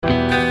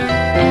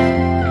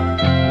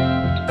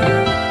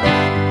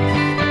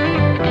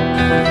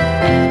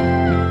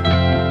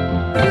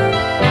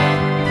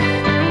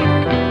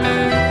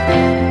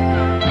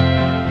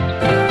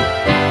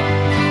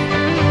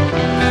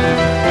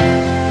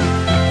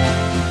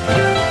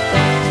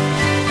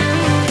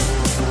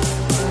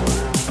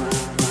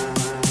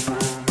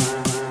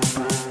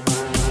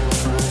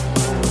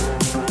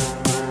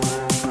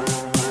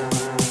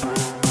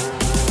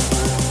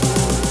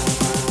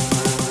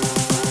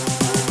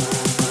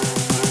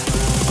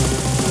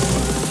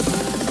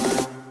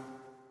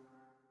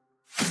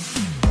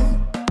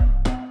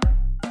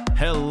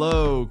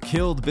Hello,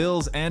 killed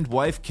bills and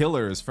wife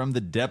killers from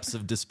the depths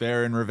of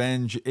despair and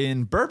revenge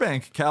in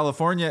Burbank,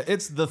 California.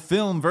 It's the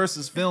Film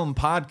versus Film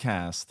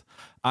podcast.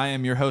 I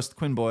am your host,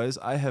 Quinn Boys.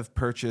 I have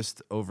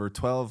purchased over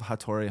 12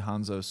 Hattori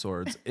Hanzo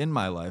swords in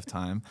my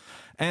lifetime,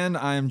 and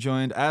I am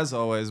joined, as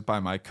always,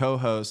 by my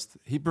co-host.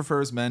 He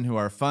prefers men who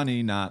are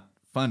funny, not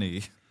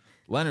funny.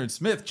 Leonard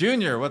Smith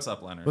Jr. What's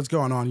up, Leonard? What's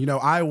going on? You know,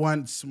 I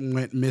once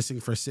went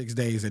missing for 6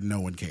 days and no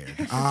one cared.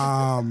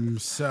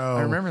 So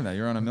I remember that.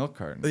 You were on a milk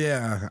carton.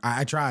 Yeah,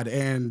 I tried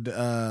and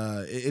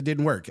it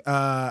didn't work.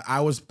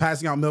 I was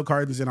passing out milk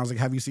cartons and I was like,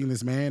 "Have you seen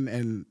this man?"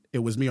 And it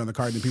was me on the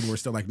carton and people were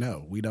still like,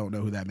 "No, we don't know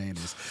who that man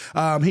is."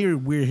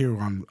 We're here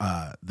on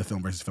the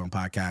Film versus Film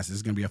podcast. This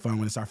is going to be a fun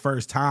one. It's our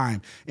first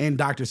time in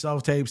Dr.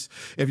 Self Tapes.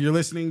 If you're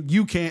listening,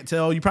 you can't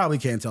tell. You probably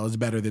can't tell. It's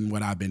better than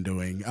what I've been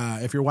doing.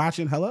 If you're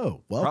watching,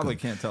 hello, welcome. Probably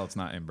can't tell it's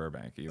not in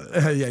Burbank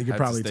either. Yeah, you can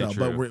probably tell,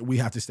 but we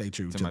have to stay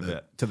true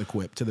to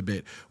the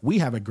bit. We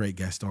have a great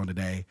guest on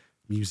today,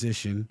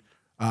 musician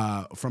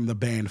from the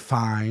band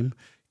Fime.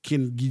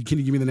 Can you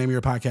give me the name of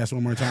your podcast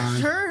one more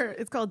time? Sure.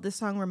 It's called This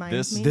Song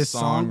Reminds Me. This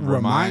song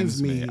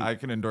reminds me. I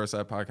can endorse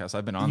that podcast.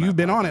 I've been on. You've that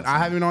been on it. I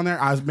haven't been on there.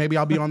 Maybe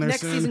I'll be on there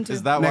Next soon. season 2.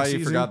 Is that why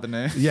you forgot the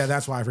name? Yeah,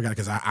 that's why I forgot,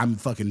 because I'm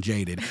fucking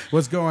jaded.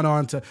 What's going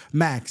on to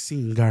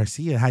Maxine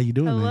Garcia? How you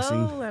doing, Hello,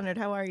 Maxine? Leonard.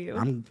 How are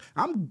you?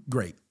 I'm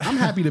great. I'm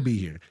happy to be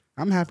here.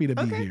 I'm happy to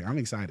be here. I'm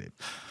excited.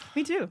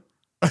 Me too.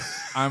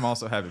 I'm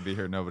also happy to be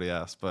here. Nobody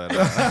asked, but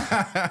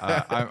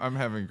I'm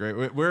having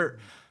great. We're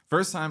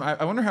first time.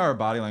 I wonder how our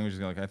body language is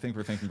going. I think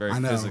we're thinking very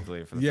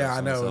physically for the first time.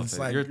 I know. It's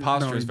like your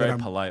posture is very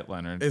polite,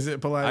 Leonard. Is it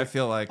polite? I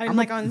feel like I'm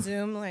like on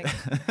Zoom. Like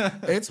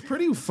it's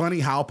pretty funny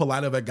how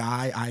polite of a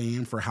guy I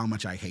am for how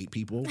much I hate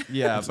people.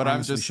 Yeah, but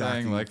I'm just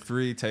saying, like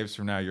 3 tapes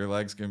from now, your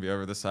leg's gonna be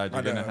over the side.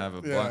 You're gonna have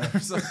a blunt or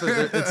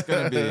something. It's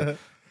gonna be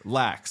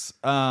lax.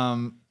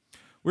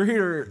 We're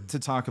here to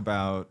talk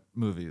about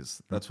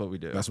movies. That's what we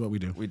do.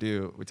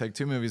 We take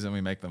 2 movies and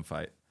we make them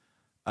fight.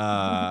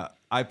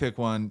 I pick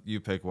one, you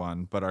pick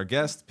one, but our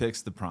guest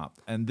picks the prompt.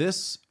 And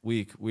this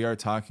week we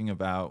talked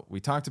about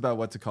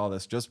what to call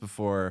this just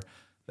before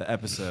the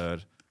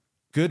episode.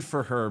 Good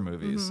for her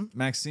movies. Mm-hmm.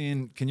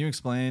 Maxine, can you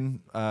explain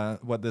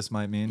what this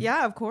might mean?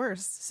 Yeah, of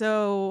course.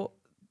 So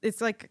it's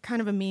like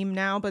kind of a meme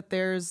now, but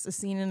there's a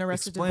scene in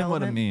Arrested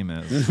Development. Explain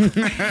what a meme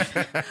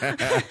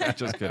is.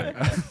 Just kidding.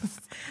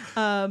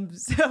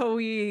 So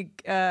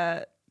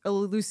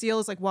Lucille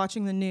is like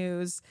watching the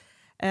news,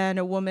 and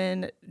a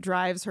woman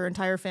drives her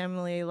entire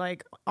family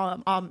like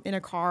in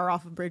a car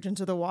off a bridge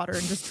into the water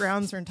and just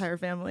drowns her entire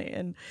family.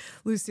 And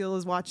Lucille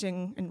is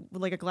watching and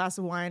with like a glass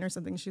of wine or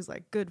something. She's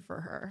like, good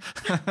for her.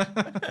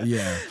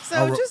 Yeah.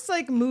 So just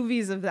like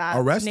movies of that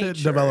Arrested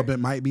nature. Development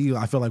might be,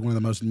 I feel like, one of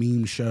the most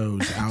meme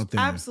shows out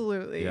there.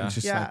 Absolutely. Yeah. It's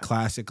just like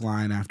classic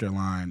line after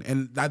line.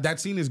 And that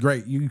scene is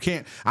great.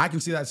 I can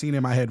see that scene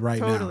in my head right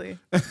now.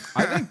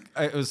 I think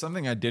it was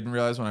something I didn't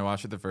realize when I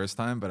watched it the first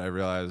time, but I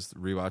realized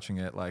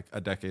rewatching it like a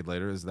decade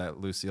later is that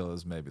Lucille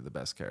is maybe the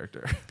best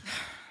character.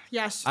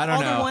 Yes. I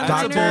don't know.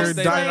 Dr.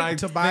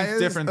 Tobias?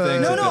 Different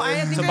things. No,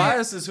 I think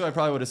Tobias is who I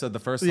probably would have said the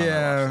first time.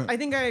 Yeah. I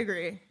think I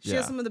agree. She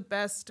has some of the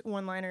best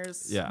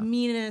one-liners. Yeah.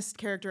 Meanest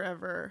character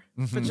ever,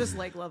 but just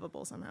like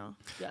lovable somehow.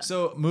 Yeah.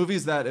 So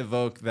movies that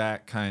evoke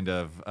that kind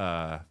of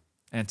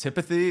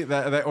antipathy,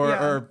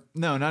 or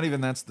no, not even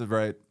that's the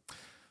right.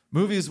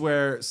 Movies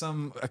where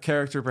a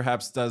character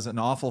perhaps does an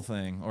awful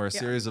thing or a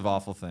series of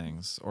awful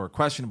things or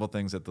questionable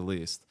things at the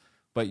least,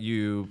 but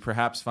you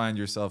perhaps find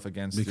yourself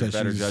against your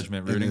better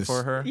judgment rooting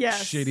for her.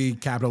 Yes.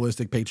 Shitty,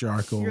 capitalistic,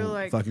 patriarchal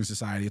fucking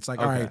society. It's like,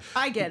 all right.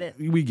 I get it.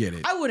 We get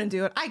it. I wouldn't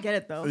do it. I get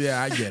it, though.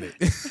 Yeah, I get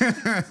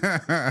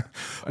it.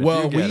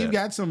 Well, we've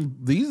got some...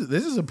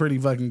 This is a pretty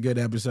fucking good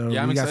episode.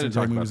 Yeah, I'm excited to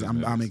talk movies.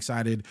 about I'm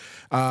excited.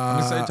 I'm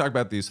excited to talk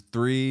about these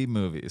 3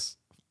 movies.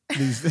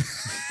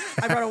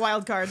 I brought a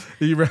wild card.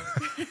 3.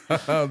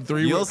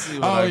 You'll see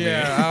what I mean.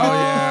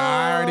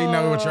 I already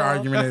know what your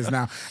argument is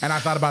now. And I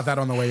thought about that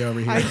on the way over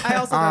here. I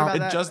also thought about It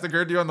that. just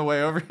occurred to you on the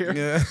way over here?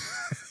 Yeah.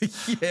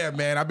 Yeah,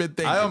 man. I've been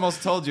thinking. I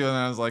almost told you, and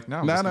then I was like, no,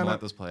 I'm just going to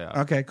let this play out.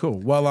 Okay, cool.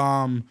 Well,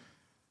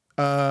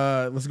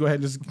 let's go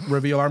ahead and just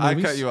reveal our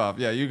movies. I cut you off.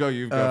 Yeah, you go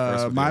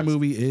first. My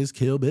movie is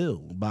Kill Bill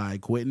by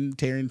Quentin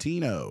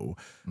Tarantino.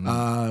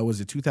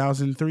 Was it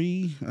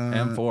 2003?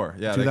 And 4.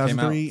 Yeah,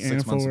 2003 they came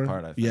out 6 months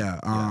apart, I think.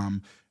 Yeah.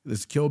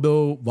 This is Kill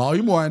Bill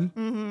Volume 1.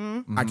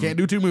 Mm-hmm. I can't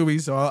do 2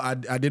 movies, so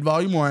I did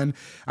Volume 1.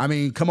 I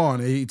mean, come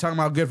on. You talking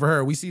about good for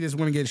her. We see this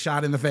woman get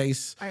shot in the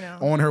face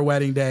on her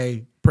wedding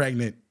day,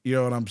 pregnant. You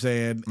know what I'm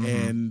saying? Mm-hmm.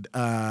 And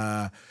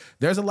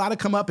there's a lot of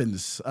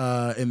comeuppance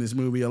in this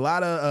movie. A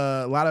lot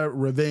of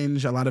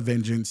revenge, a lot of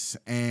vengeance.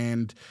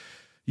 And,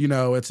 you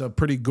know, it's a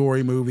pretty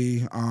gory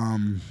movie.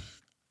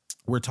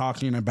 We're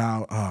talking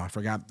about, I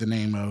forgot the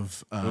name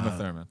of... Uma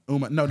Thurman.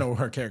 No,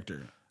 her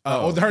character. We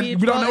don't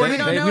know her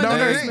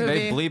name.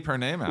 They bleep her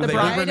name out. The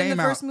bride in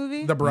the first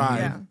movie? The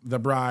bride. The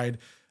bride.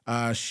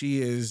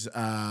 She was,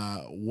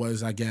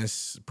 I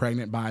guess,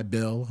 pregnant by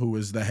Bill, who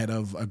was the head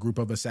of a group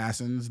of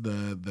assassins,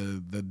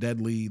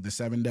 the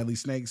 7 deadly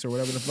snakes or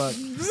whatever the fuck.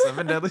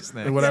 7 deadly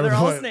snakes. Whatever, they're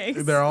all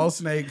snakes. They're all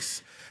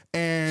snakes.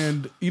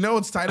 And you know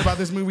what's tight about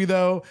this movie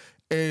though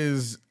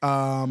is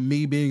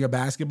me being a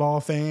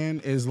basketball fan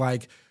is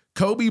like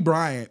Kobe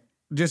Bryant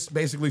just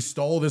basically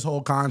stole this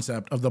whole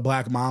concept of the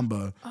Black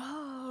Mamba.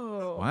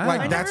 Oh, wow.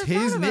 Like that's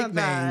his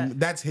nickname.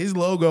 That's his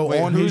logo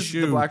on his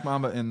shoe. Who's the Black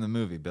Mamba in the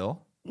movie?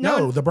 Bill?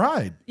 No, the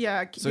bride.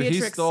 Yeah.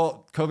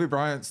 So Kobe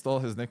Bryant stole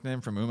his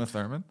nickname from Uma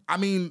Thurman? I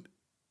mean,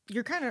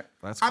 you're kind of.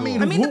 That's cool.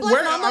 the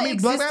Black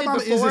Mamba Black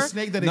Mamba is a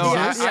snake that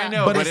exists. I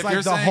know, but if like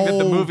you're saying that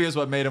the movie is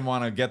what made him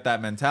want to get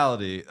that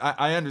mentality,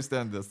 I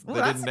understand this. Well,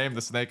 they didn't name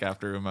the snake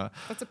after Uma.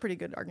 That's a pretty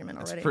good argument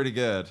already. It's pretty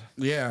good.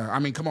 Yeah, I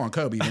mean, come on,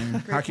 Kobe, man.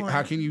 how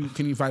can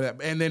you find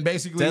that? And then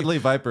basically, Deadly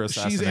Viper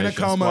Assassination she's in a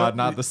coma. Squad,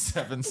 not the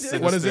seven sinister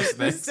what is it?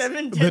 snakes. The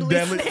seven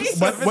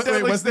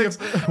deadly snakes.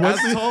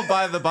 As told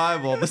by the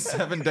Bible, the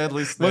seven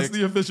deadly snakes. What's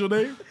the official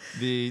name?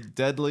 The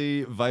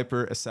Deadly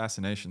Viper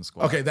Assassination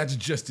Squad. Okay, that's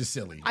just as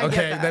silly. I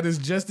get that is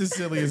just as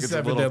silly as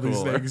seven deadly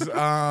snakes.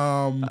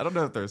 I don't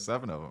know if there's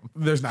 7 of them.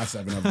 There's not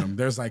 7 of them.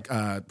 There's like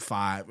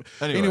 5.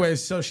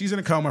 Anyways, so she's in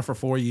a coma for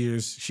 4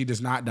 years. She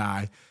does not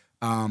die.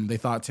 They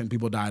thought 10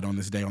 people died on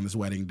this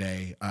wedding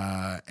day,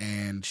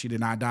 and she did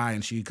not die.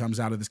 And she comes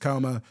out of this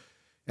coma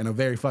in a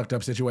very fucked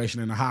up situation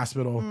in the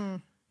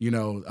hospital. You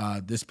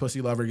know, this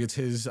pussy lover gets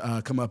his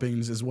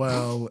comeuppings as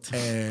well,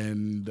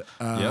 and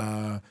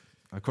yep.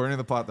 According to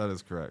the plot, that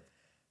is correct.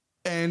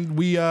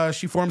 And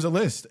she forms a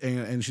list,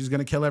 and she's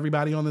gonna kill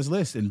everybody on this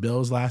list. And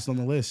Bill's last on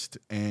the list,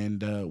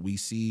 and we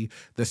see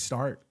the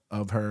start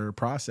of her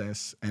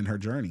process and her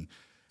journey.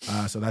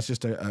 So that's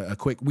just a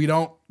quick. We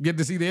don't get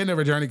to see the end of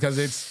her journey because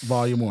it's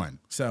volume 1.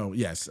 So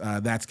yes,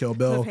 that's Kill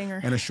Bill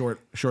and a short,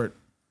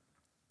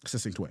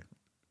 succinct way.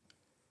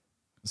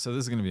 So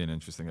this is going to be an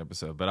interesting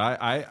episode. But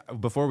I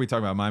before we talk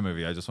about my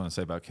movie, I just want to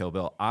say about Kill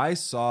Bill. I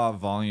saw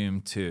volume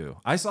 2.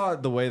 I saw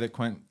it the way that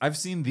Quentin. I've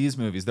seen these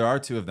movies. There are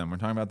 2 of them. We're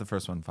talking about the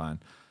first one,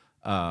 fine.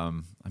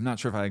 I'm not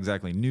sure if I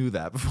exactly knew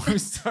that before we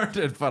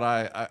started,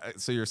 but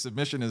so your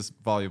submission is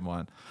volume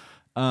 1.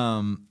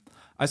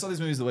 I saw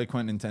these movies the way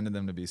Quentin intended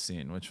them to be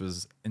seen, which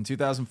was in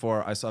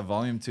 2004. I saw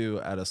volume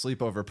 2 at a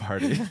sleepover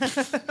party.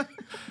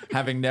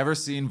 Having never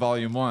seen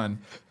volume 1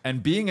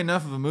 and being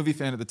enough of a movie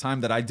fan at the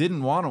time that I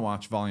didn't want to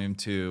watch volume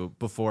 2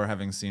 before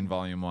having seen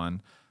volume 1,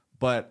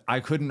 but I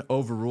couldn't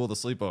overrule the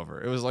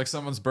sleepover. It was like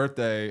someone's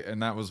birthday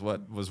and that was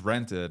what was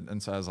rented.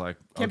 And so I was like,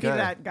 Can't be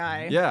that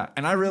guy. Yeah.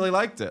 And I really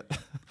liked it.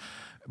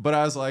 But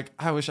I was like,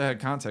 I wish I had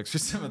context for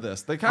some of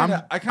this. I kind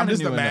of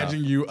just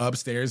imagining you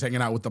upstairs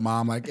hanging out with the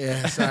mom, like,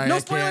 yeah, sorry, no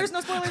spoilers.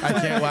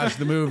 I can't watch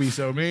the movie.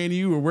 So me and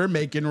you, we're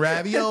making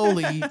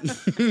ravioli.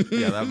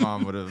 Yeah, that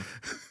mom would have.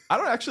 I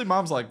don't actually.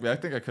 Mom's like me. I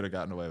think I could have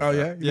gotten away with that.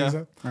 Yeah, you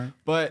think so? All right.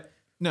 But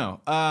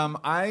no.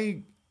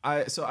 I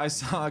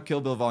saw Kill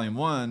Bill Volume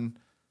 1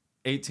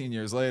 18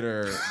 years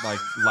later, like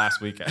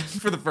last weekend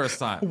for the first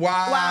time.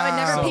 Wow. It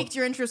never piqued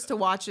your interest to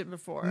watch it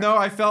before. No,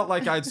 I felt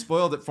like I'd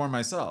spoiled it for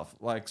myself.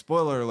 Like,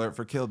 spoiler alert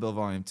for Kill Bill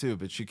Volume 2,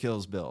 but she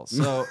kills Bill.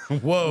 So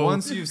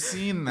once you've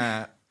seen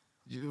that,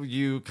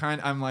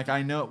 I'm like,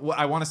 I know,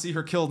 I want to see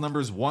her kill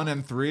numbers 1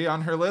 and 3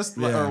 on her list,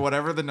 or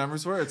whatever the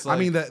numbers were. It's like, I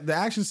mean, the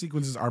action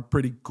sequences are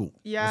pretty cool.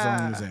 Yeah. That's all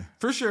I'm gonna say.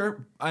 For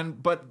sure.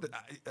 But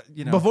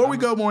before we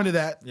go more into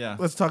that, yeah,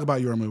 let's talk about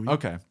your movie.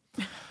 Okay.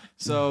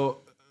 So,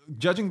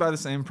 judging by the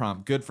same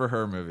prompt, good for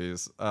her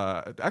movies.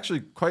 Actually,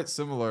 quite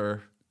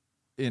similar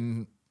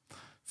in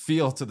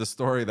feel to the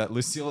story that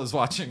Lucille is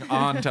watching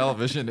on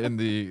television in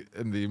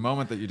the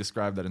moment that you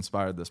described that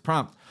inspired this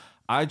prompt.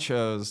 I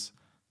chose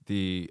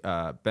the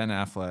Ben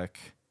Affleck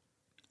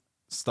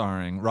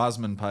starring,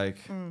 Rosamund Pike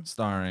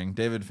starring,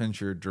 David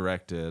Fincher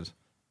directed,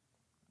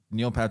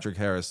 Neil Patrick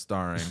Harris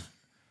starring,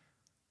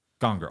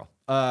 Gone Girl.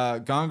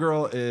 Gone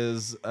Girl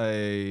is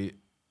a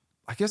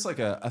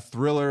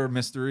thriller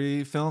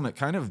mystery film. It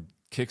kind of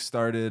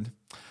kickstarted.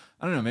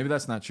 I don't know. Maybe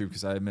that's not true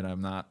because I admit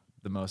I'm not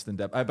the most in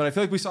depth. But I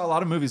feel like we saw a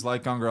lot of movies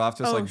like Gone Girl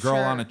after, Girl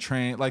on a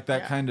Train, like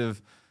that kind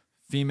of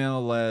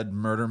female-led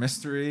murder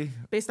mystery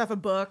based off a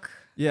book.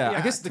 Yeah,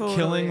 I guess The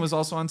Killing was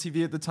also on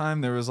TV at the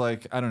time. There was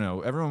like, I don't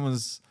know, everyone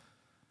was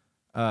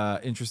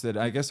interested.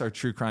 I guess our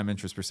true crime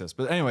interest persists.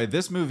 But anyway,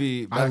 this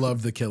movie, I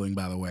love The Killing,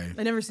 by the way.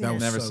 I never seen it.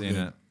 Never seen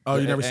it. Oh,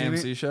 you never seen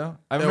it? AMC show?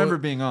 I remember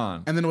being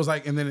on. And then it was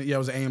like, it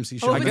was an AMC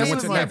show. Oh, I guess it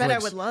was I bet I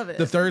would love it.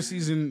 The 3rd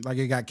season, like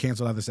it got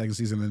canceled out the 2nd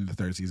season, and the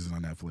 3rd season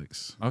on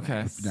Netflix.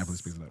 Okay.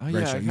 Netflix picks it up. Oh,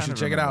 Great show. You should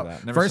check it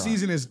out. First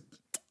season is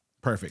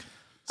perfect.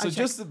 So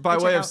just by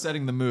way of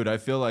setting the mood, I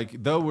feel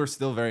like though we're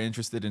still very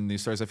interested in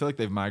these stories, I feel like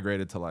they've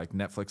migrated to like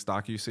Netflix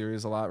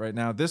docuseries a lot right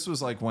now. This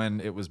was like when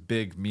it was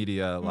big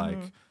media, like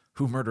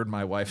Who Murdered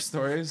My Wife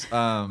stories.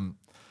 And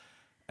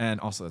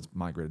also it's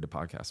migrated to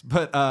podcasts.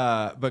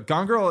 But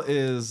Gone Girl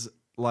is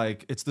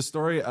like, it's the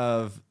story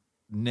of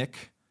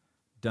Nick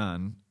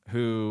Dunn,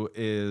 who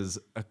is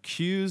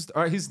accused,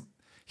 or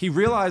he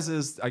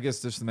realizes, I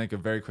guess just to make a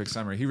very quick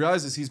summary, he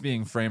realizes he's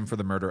being framed for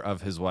the murder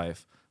of his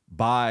wife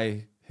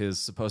by his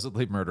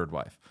supposedly murdered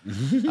wife.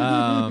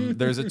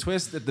 There's a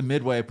twist at the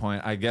midway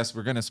point. I guess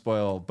we're going to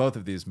spoil both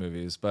of these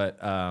movies, but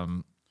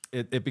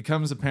it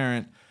becomes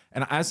apparent.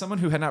 And as someone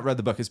who had not read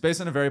the book, it's based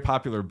on a very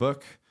popular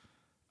book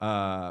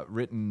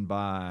written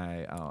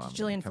by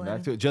Gillian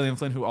Flynn. Gillian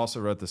Flynn, who also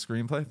wrote the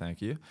screenplay.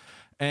 Thank you.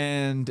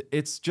 And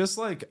it's just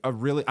like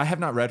I have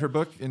not read her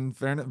book in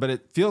fairness, but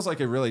it feels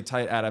like a really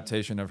tight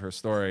adaptation of her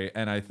story.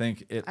 And I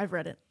think I've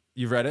read it.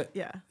 You've read it?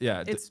 Yeah.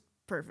 Yeah. It's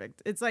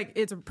perfect. It's like,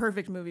 it's a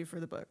perfect movie for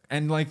the book.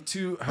 And like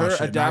to her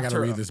adapt I gotta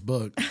read this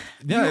book.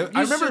 Yeah.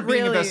 I remember it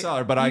being a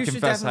bestseller, but I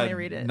confess I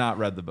read it. not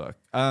read the book.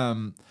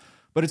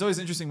 But it's always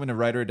interesting when a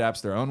writer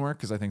adapts their own work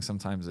because I think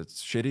sometimes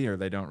it's shitty or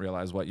they don't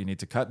realize what you need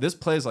to cut. This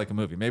plays like a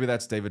movie. Maybe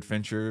that's David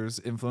Fincher's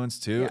influence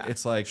too. Yeah.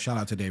 It's like shout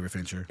out to David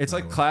Fincher. It's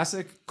like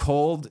classic,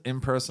 cold,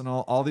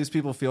 impersonal. All these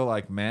people feel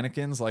like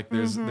mannequins. Like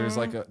there's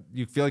like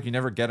you feel like you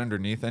never get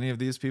underneath any of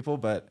these people,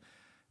 but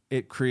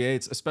it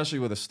creates, especially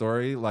with a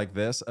story like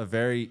this, a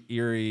very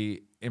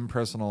eerie,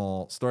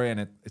 impersonal story,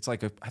 and it's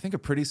like I think a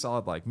pretty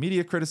solid like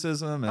media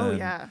criticism.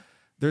 And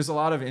there's a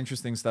lot of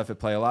interesting stuff at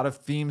play, a lot of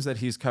themes that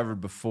he's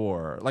covered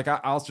before. Like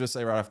I'll just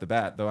say right off the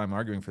bat, though I'm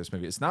arguing for this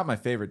movie, it's not my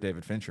favorite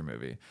David Fincher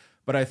movie,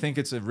 but I think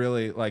it's a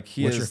really like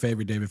What's your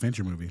favorite David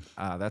Fincher movie?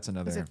 That's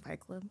another. Is it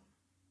Fight Club?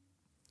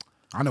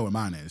 I know what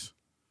mine is.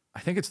 I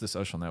think it's The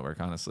Social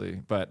Network,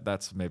 honestly, but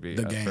that's maybe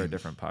for a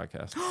different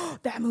podcast.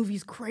 That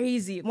movie's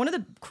crazy. One of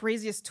the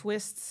craziest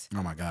twists.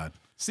 Oh my God.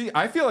 See,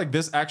 I feel like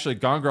this actually,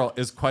 Gone Girl,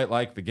 is quite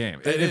like The Game.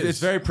 It's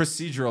very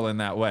procedural in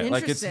that way.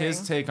 Like it's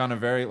his take on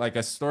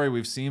a story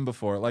we've seen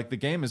before. Like The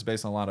Game is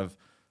based on a lot of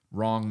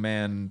wrong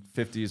man,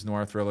 50s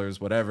noir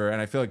thrillers, whatever.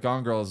 And I feel like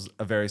Gone Girl is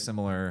a very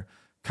similar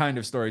kind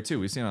of story too.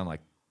 We've seen it on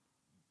like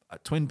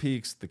Twin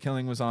Peaks, The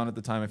Killing was on at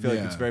the time. I feel like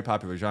it's a very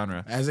popular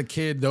genre. As a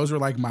kid, those were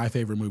like my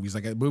favorite movies.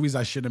 Like movies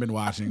I shouldn't have been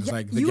watching. It's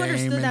like The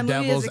Game and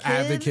Devil's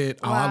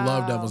Advocate. Wow. Oh, I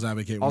love Devil's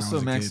Advocate. Also,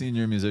 Maxine,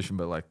 you're a musician,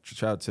 but like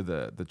shout out to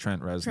the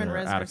Trent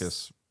Reznor,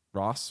 Atticus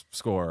Ross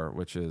score,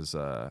 which is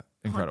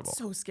incredible.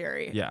 So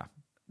scary. Yeah.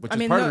 Which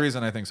is part of the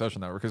reason I think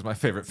Social Network is my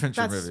favorite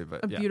Fincher movie.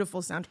 But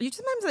beautiful soundtrack.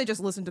 Sometimes I just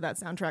listen to that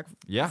soundtrack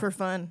for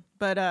fun.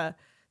 But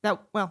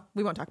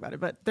we won't talk about it.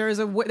 But there is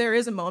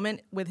a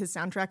moment with his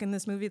soundtrack in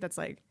this movie that's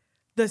like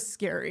the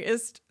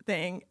scariest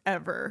thing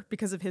ever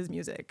because of his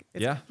music.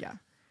 Yeah.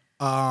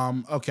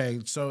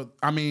 Okay. So,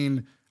 I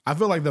mean, I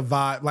feel like the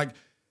vibe, like,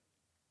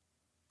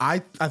 I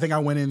think I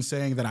went in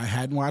saying that I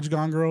hadn't watched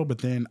Gone Girl, but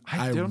then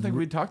I don't think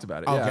we talked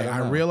about it. Okay.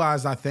 I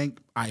realized I think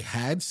I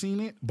had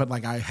seen it, but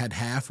like I had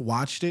half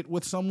watched it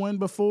with someone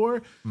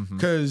before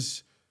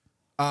because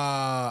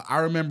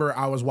I remember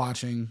I was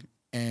watching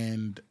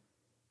and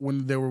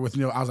when they were with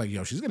Neil, I was like,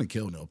 yo, she's going to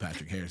kill Neil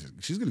Patrick Harris.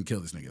 She's going to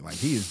kill this nigga. Like,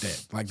 he is dead.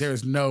 Like,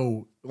 there's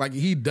no, like,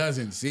 he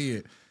doesn't see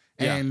it.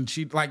 And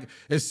she, like,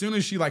 as soon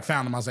as she, like,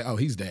 found him, I was like, oh,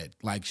 he's dead.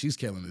 Like, she's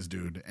killing this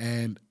dude.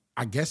 And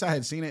I guess I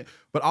had seen it.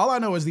 But all I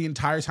know is the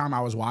entire time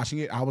I was watching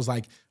it, I was,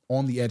 like,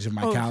 on the edge of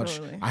my couch.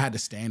 Totally. I had to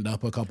stand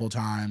up a couple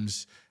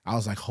times. I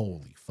was like,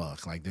 holy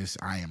fuck. Like, this,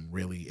 I am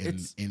really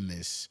in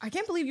this. I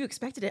can't believe you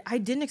expected it. I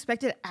didn't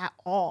expect it at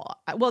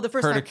all. Well, the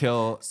first time. To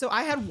kill. So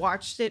I had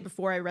watched it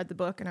before I read the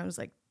book, and I was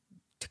like,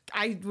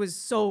 I was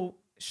so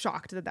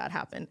shocked that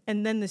happened.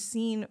 And then this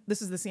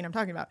is the scene I'm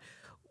talking about,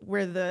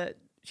 where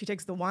she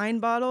takes the wine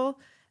bottle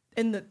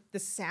and the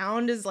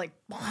sound is like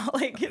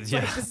it's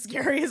like the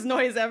scariest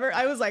noise ever.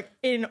 I was like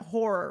in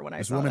horror when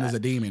I saw that. This woman is a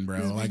demon,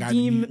 bro. Like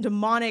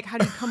demonic. How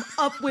do you come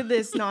up with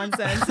this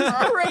nonsense?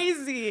 It's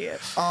crazy.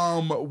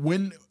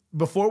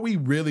 Before we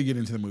really get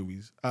into the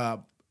movies,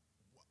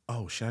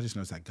 oh shit, I just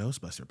noticed that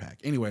Ghostbuster pack.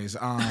 Anyways,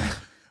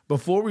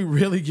 before we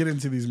really get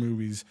into these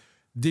movies,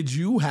 did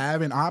you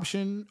have an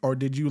option, or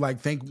did you like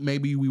think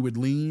maybe we would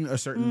lean a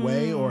certain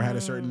way, or had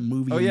a certain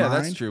movie? in mind?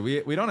 That's true.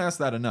 We don't ask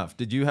that enough.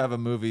 Did you have a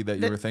movie that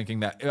you were thinking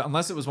that,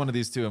 unless it was one of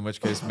these two, in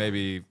which case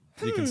maybe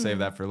you can save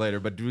that for later.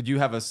 But would you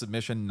have a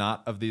submission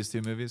not of these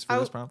two movies for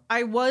this problem?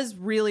 I was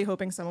really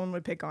hoping someone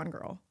would pick Gone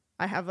Girl.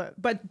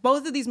 But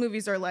both of these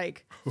movies are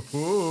like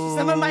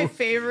some of my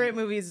favorite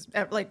movies.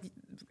 Like,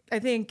 I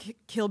think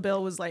Kill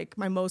Bill was like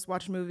my most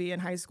watched movie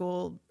in high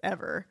school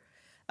ever.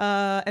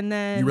 And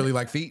then you really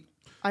like feet.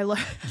 I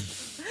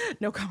love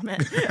no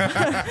comment.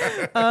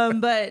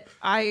 But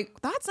I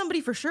thought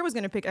somebody for sure was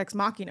going to pick Ex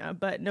Machina,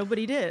 but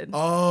nobody did.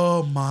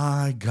 Oh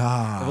my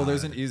God. Well,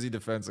 there's an easy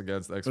defense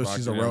against Ex Machina,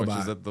 she's a robot. which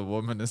is that the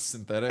woman is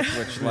synthetic,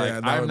 which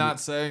I'm not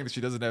saying that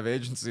she doesn't have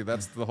agency.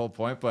 That's the whole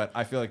point, but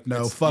I feel like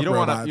fuck you don't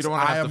robots. You don't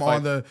want to have to fight.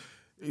 On the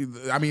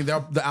I mean,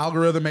 the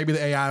algorithm, maybe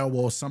the AI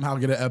will somehow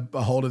get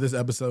a hold of this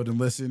episode and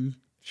listen.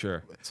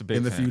 Sure, it's a big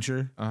in the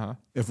future.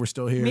 If we're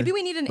still here, maybe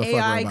we need an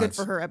AI good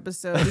for her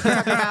episode. We could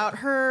talk about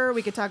her.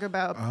 We could talk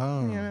about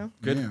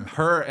good. Yeah.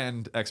 Her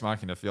and Ex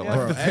Machina feel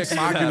like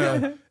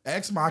the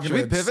Ex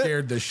Machina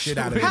scared the shit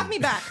out of me. Have me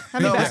back.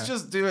 Let's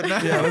just do it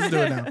now. Yeah, let's do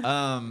it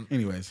now.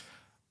 Anyways,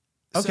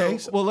 okay.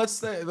 Well, let's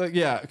say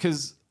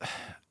because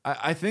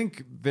I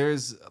think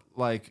there's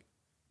like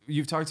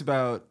you've talked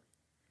about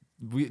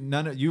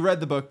you read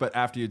the book, but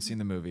after you'd seen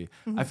the movie,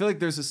 I feel like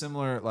there's a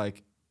similar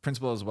like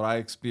principle is what I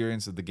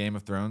experienced at the Game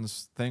of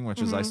Thrones thing,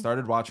 which is I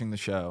started watching the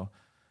show,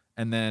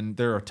 and then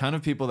there are a ton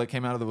of people that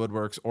came out of the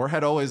woodworks or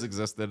had always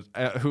existed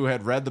who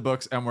had read the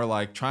books and were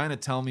like trying to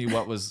tell me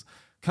what was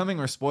coming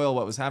or spoil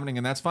what was happening,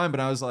 and that's fine. But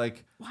I was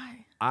like,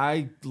 why?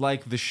 I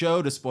like the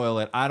show to spoil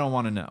it. I don't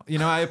want to know. You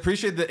know, I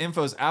appreciate the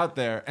info's out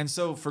there. And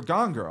so for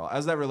Gone Girl,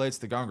 as that relates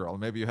to Gone Girl,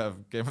 maybe you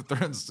have Game of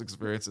Thrones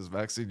experiences,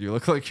 Maxine. You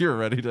look like you're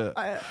ready to.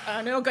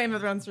 I know Game of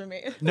Thrones for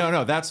me.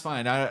 No, that's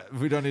fine.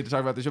 We don't need to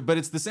talk about the show. But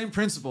it's the same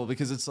principle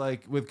because it's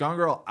like with Gone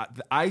Girl,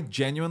 I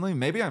genuinely,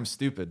 maybe I'm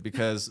stupid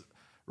because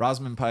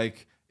Rosamund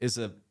Pike is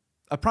a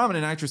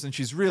prominent actress and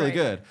she's really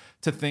good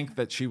to think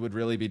that she would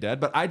really be dead.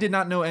 But I did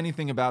not know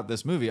anything about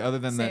this movie other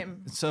than that.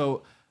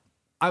 So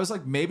I was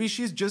like, maybe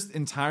she's just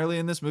entirely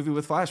in this movie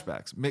with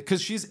flashbacks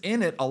because she's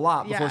in it a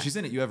lot before she's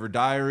in it. You have her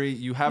diary,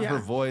 you have her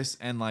voice,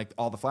 and like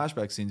all the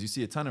flashback scenes, you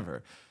see a ton of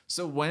her.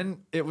 So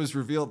when it was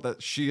revealed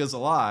that she is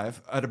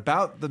alive at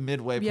about the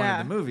midway point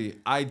of the movie,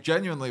 I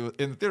genuinely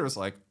in the theater was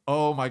like,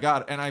 oh my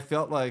God. And I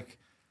felt like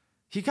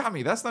he got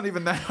me. That's not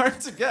even that hard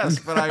to guess,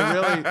 but I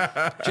really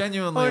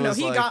genuinely was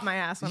he like, got my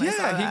ass when I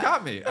saw that. Yeah, he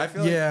got me. I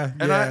feel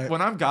like,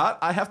 when I'm got,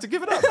 I have to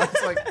give it up.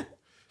 It's like...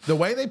 The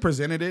way they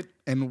presented it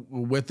and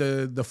with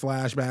the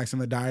flashbacks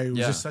and the diary was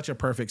just such a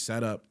perfect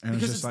setup. And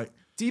because it's just like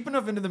deep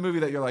enough into the movie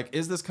that you're like,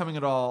 is this coming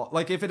at all?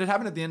 Like if it had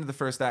happened at the end of the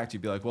first act,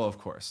 you'd be like, well, of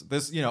course.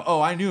 This, you know,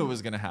 I knew it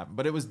was going to happen.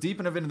 But it was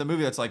deep enough into the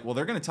movie that's like, well,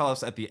 they're going to tell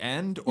us at the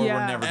end or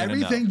we're never going to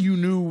know. Everything you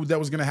knew that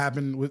was going to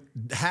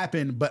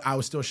happened, but I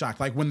was still shocked.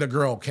 Like when the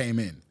girl came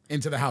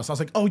into the house, I was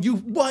like, oh,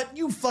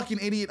 you fucking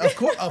idiot.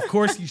 Of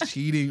course he's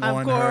cheating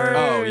on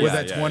her with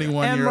that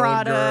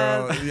 21-year-old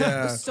girl.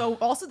 Yeah. So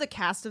also the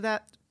cast of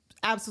that,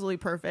 absolutely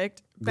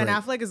perfect. Ben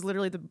Affleck is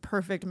literally the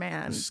perfect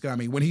man.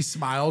 Scummy. When he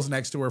smiles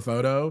next to her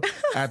photo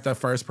at the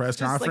first press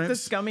conference. Like the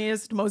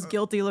scummiest, most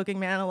guilty looking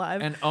man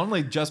alive. And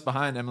only just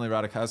behind Emily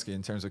Ratajkowski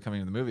in terms of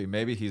coming to the movie,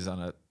 maybe he's on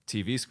a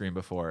TV screen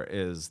before,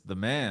 is the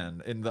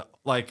man in the,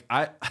 like,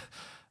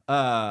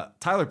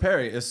 Tyler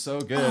Perry is so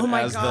good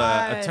as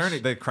the attorney,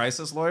 the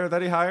crisis lawyer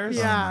that he hires.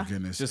 Yeah. Oh my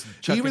goodness. Just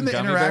even the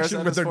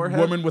interaction with the forehead.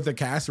 woman with the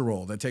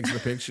casserole that takes the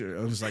picture.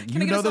 I was like,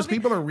 those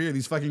people are weird.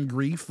 These fucking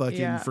grief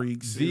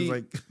freaks.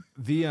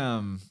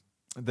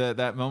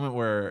 That moment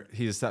where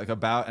he's like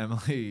about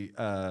Emily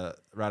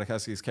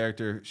Ratajkowski's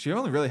character, she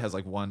only really has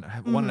like one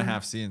and a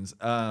half scenes.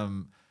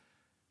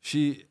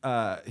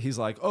 He's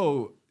like,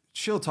 oh,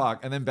 she'll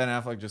talk, and then Ben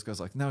Affleck just goes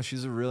like, no,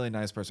 she's a really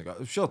nice person.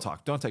 She'll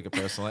talk, don't take it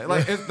personally.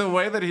 Like it's the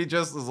way that he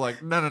just is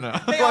like, no. They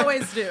like,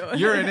 always do.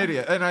 You're an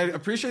idiot. And I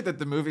appreciate that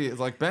the movie is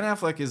like, Ben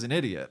Affleck is an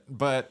idiot,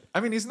 but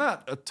I mean, he's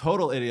not a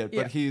total idiot,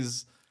 but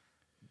he's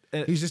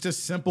just a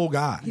simple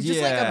guy. He's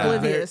just like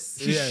oblivious.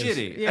 He's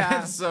shitty. Yeah.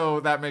 And so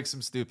that makes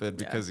him stupid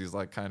because he's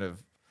like kind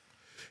of.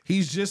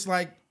 He's just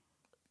like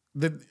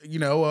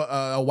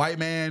a white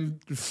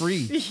man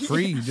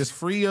just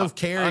free of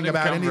caring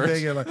about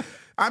anything. And like,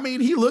 I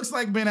mean, he looks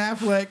like Ben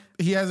Affleck.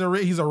 He's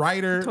a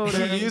writer.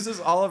 Totally. He uses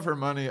all of her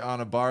money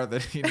on a bar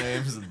that he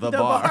names the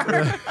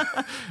bar.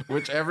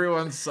 Which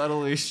everyone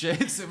subtly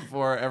shades him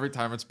for every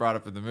time it's brought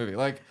up in the movie.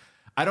 Like,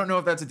 I don't know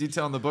if that's a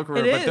detail in the book or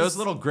whatever, but those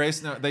little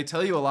grace notes, they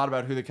tell you a lot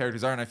about who the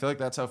characters are, and I feel like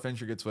that's how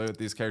Fincher gets away with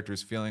these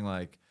characters feeling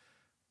like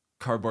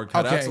cardboard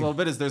cutouts a little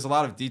bit, is there's a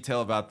lot of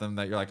detail about them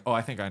that you're like, oh,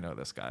 I think I know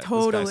this guy.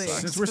 Totally. This guy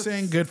sucks. Since we're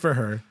saying good for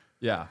her,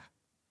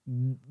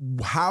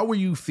 how were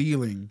you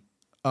feeling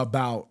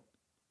about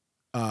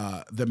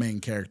the main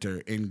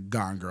character in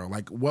Gone Girl?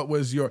 Like, what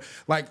was your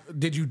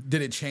did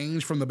it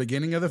change from the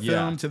beginning of the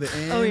film to the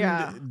end? Oh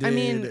yeah. I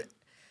mean,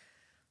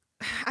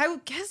 I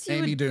guess you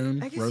Amy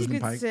Doon, I guess Rosamund you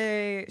could Pike.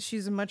 say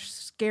she's a much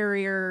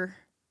scarier.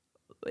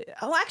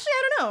 Oh, actually,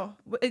 I don't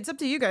know. It's up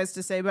to you guys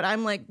to say, but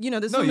I'm like,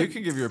 this. No, you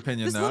can give your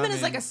opinion. This woman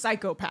is like a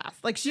psychopath.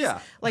 Like she's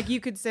like, you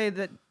could say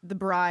that the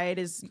bride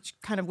is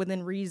kind of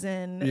within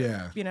reason.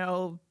 Yeah.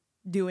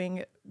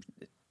 Doing.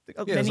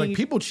 It's like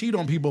people cheat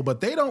on people,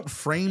 but they don't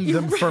frame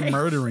them for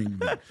murdering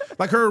them.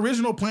 Like her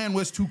original plan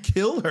was to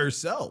kill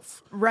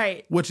herself.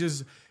 Right. Which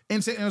is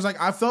insane. And it was like,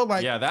 I felt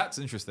like. Yeah, that's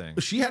interesting.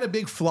 She had a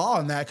big flaw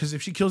in that because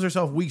if she kills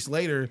herself weeks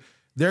later,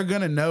 they're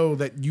going to know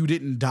that you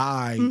didn't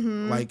die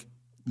like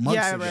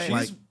months ago.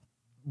 Right. She's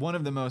one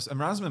of the most, and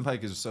Rosamund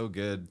Pike is so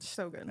good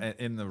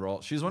in the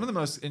role. She's one of the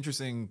most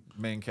interesting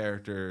main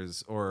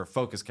characters or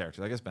focus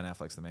characters. I guess Ben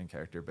Affleck's the main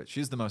character, but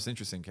she's the most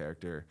interesting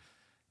character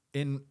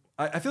in.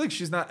 I feel like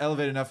she's not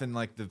elevated enough in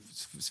like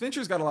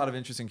Fincher's got a lot of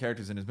interesting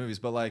characters in his movies,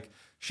 but like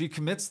she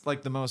commits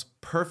like the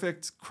most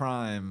perfect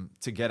crime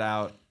to get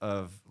out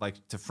of, like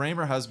to frame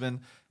her husband,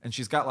 and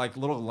she's got like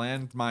little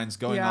landmines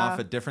going off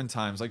at different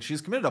times. Like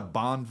she's committed a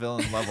Bond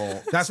villain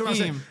level That's scheme, what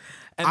I'm saying.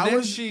 and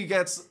then she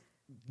gets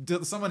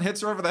someone hits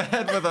her over the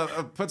head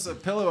with puts a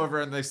pillow over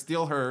her, and they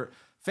steal her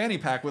fanny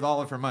pack with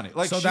all of her money.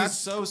 Like she's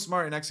so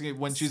smart in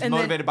executing when she's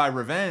motivated by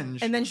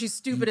revenge. And then she's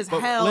stupid as but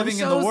hell. Living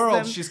in the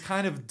world, she's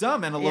kind of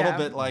dumb and a little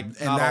bit like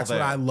and not that's all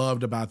there. what I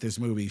loved about this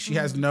movie. She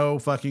has no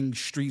fucking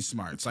street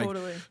smarts.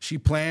 Totally. Like she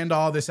planned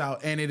all this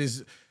out, and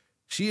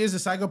she is a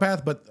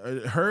psychopath, but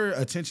her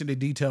attention to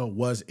detail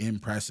was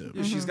impressive.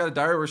 Yeah, she's got a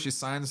diary where she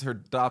signs her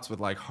dots with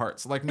like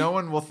hearts. Like no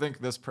one will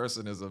think this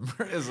person is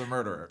a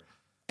murderer.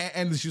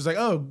 And she was like,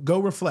 "Oh, go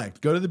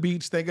reflect. Go to the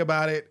beach. Think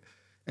about it."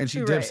 And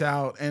she dips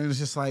out, and it's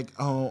just like,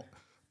 oh.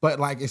 But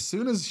like as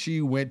soon as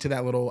she went to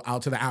that little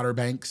out to the Outer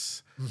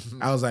Banks,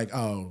 I was like,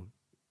 oh,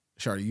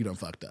 Shorty, you done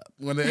fucked up.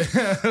 When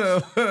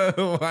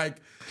like,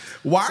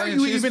 why are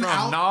you even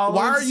out? Knowledge?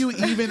 Why are you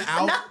even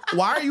out?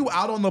 Why are you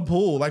out on the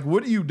pool? Like,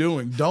 what are you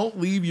doing? Don't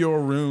leave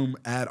your room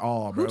at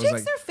all, bro. Who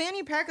takes their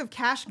fanny pack of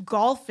cash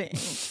golfing?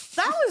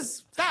 That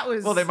was.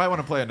 Well, they might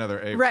want to play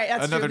another 8. Right,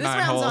 that's another true. This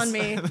 9 holes.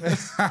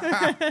 round's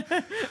on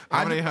me.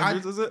 How many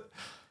hundreds is it?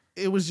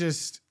 It was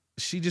just,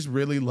 she just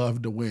really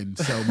loved to win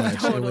so much.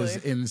 Totally. It was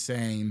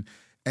insane.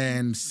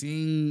 And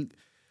seeing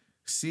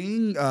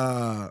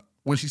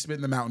when she spit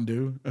in the Mountain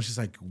Dew, I was just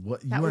like,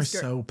 "What? You are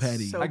so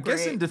petty." So I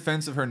guess great. in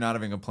defense of her not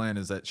having a plan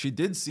is that she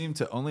did seem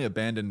to only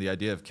abandon the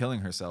idea of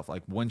killing herself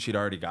like when she'd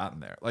already gotten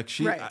there. Like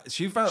she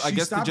found, I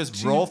guess, to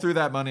just roll through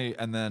that money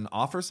and then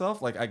off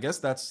herself. Like I guess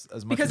that's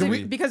as much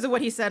because of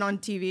what he said on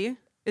TV.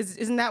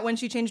 Isn't that when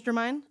she changed her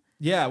mind?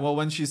 Yeah. Well,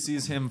 when she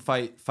sees him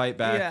fight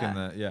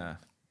back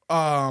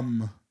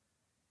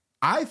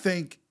I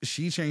think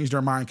she changed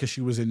her mind because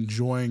she was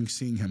enjoying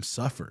seeing him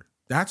suffer.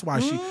 That's why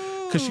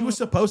because she was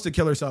supposed to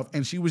kill herself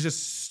and she was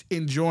just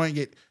enjoying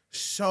it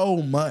so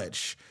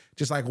much,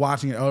 just like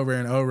watching it over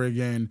and over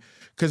again.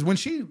 Because when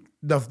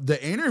the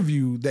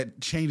interview that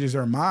changes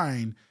her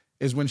mind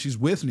is when she's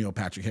with Neil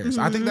Patrick Harris.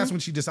 I think that's when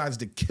she decides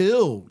to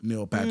kill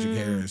Neil Patrick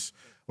Harris,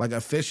 like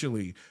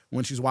officially,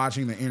 when she's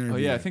watching the interview. Oh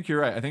yeah, I think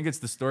you're right. I think it's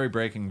the story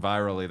breaking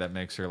virally that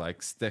makes her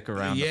like stick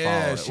around.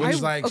 Yeah, to follow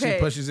it. she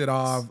pushes it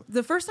off.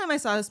 The first time I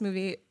saw this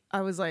movie,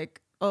 I was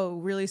like, "Oh,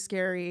 really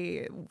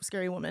scary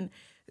woman,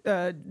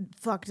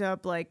 fucked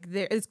up. Like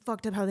it's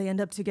fucked up how they end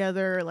up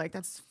together. Like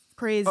that's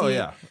crazy." Oh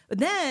yeah. But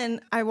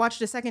then I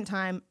watched a second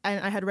time,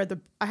 and I had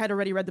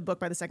already read the book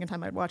by the second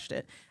time I'd watched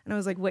it, and I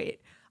was like,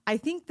 "Wait, I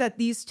think that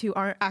these two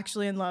aren't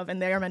actually in love, and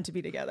they are meant to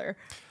be together."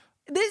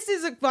 This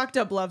is a fucked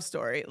up love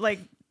story. Like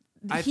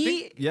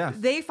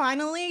they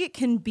finally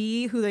can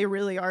be who they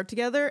really are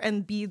together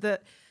and be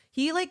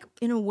he like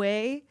in a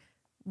way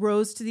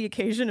rose to the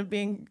occasion of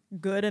being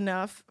good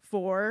enough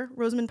for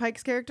Rosamund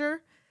Pike's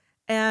character.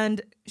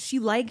 And she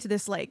liked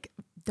this like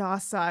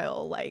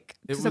docile, like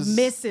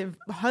submissive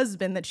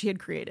husband that she had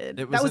created.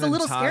 That was a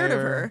little scared of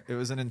her. It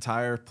was an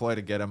entire ploy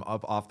to get him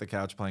up off the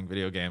couch playing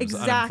video games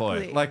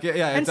unemployed. Like and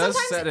it does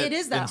set it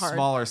is that in hard.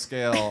 Smaller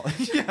scale.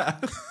 Yeah.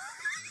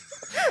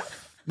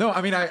 No,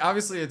 I mean,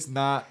 obviously it's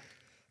not.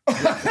 I'm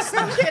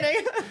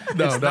kidding.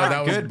 It's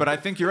not good, but I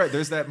think you're right.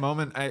 There's that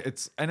moment.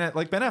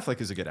 Like Ben Affleck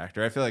is a good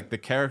actor. I feel like the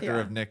character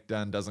of Nick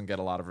Dunn doesn't get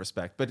a lot of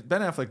respect, but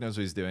Ben Affleck knows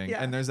what he's doing.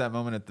 Yeah. And there's that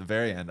moment at the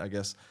very end. I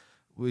guess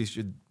we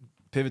should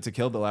pivot to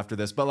Kill Bill after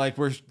this, but like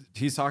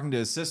he's talking to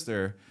his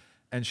sister,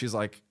 and she's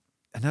like,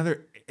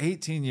 another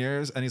 18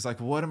 years, and he's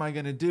like, what am I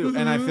gonna do?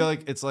 And I feel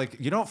like it's like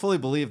you don't fully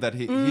believe that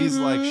he's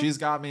like, she's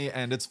got me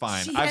and it's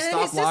fine. I've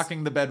stopped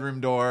locking the bedroom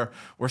door.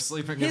 We're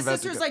sleeping in bed. His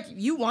sister's like,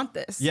 you want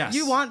this. Yes.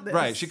 You want this.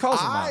 Right. She calls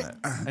him on it.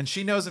 And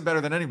she knows him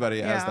better than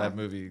anybody as that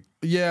movie.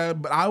 Yeah,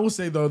 but I will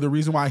say though, the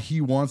reason why he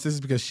wants this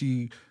is because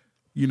she,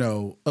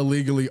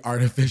 illegally,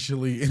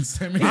 artificially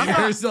inseminated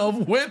herself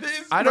with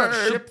his I don't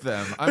ship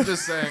them. I'm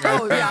just saying.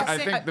 I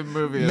think the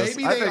movie is.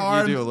 Maybe I they think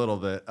are. You do a little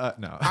bit.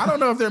 No. I don't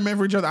know if they're meant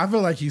for each other. I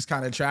feel like he's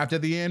kind of trapped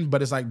at the end,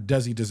 but it's like,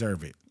 does he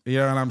deserve it? You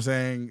know what I'm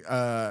saying?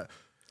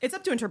 It's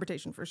up to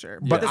interpretation for sure.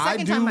 But the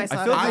second time I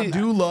saw it, I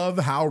do love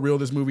how real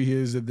this movie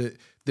is that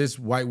this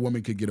white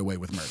woman could get away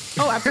with murder.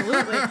 Oh,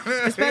 absolutely.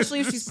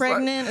 Especially if she's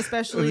pregnant,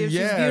 especially if she's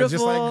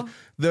beautiful.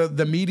 Just like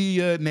the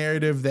media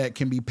narrative that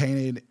can be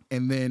painted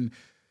and then,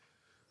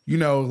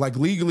 like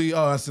legally,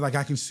 it's like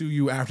I can sue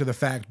you after the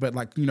fact, but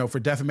like, for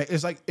defamation,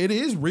 it's like, it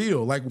is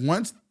real. Like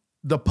once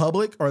the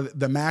public or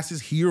the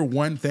masses hear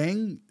one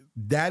thing,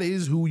 that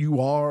is who you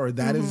are, or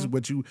that is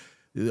what you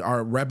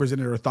are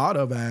represented or thought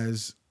of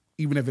as,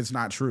 even if it's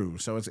not true.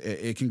 So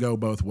it can go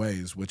both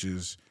ways, which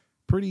is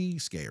pretty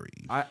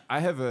scary.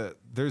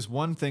 There's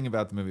one thing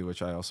about the movie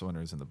which I also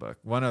wonder is in the book.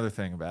 One other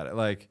thing about it,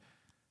 like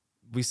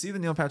we see the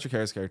Neil Patrick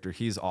Harris character,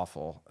 he's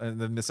awful.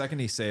 And then the second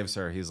he saves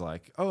her, he's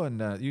like, oh,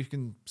 and you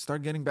can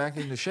start getting back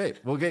into shape.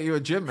 We'll get you a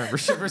gym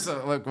membership or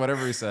something, like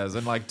whatever he says.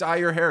 And like, dye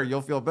your hair,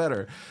 you'll feel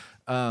better.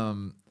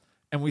 And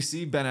we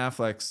see Ben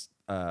Affleck's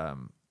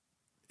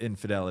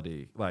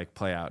infidelity like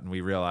play out, and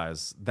we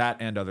realize that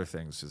and other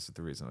things is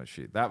the reason why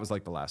that was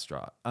like the last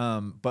straw.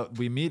 But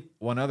we meet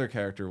one other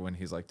character when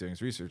he's like doing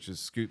his research, is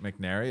Scoot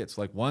McNairy. It's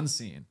like one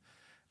scene.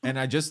 And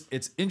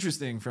it's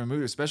interesting for a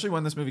movie, especially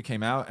when this movie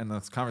came out and the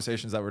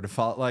conversations that were to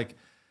follow. Like,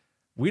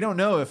 we don't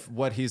know if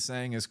what he's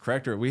saying is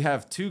correct, or we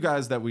have two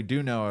guys that we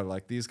do know are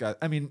like these guys.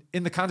 I mean,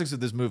 in the context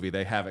of this movie,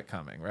 they have it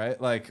coming, right?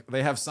 Like,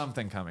 they have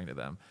something coming to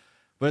them.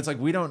 But it's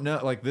like, we don't know.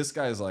 Like, this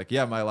guy's like,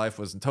 yeah, my life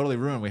was totally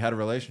ruined. We had a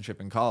relationship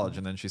in college,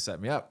 and then she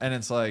set me up. And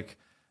it's like,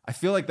 I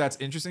feel like that's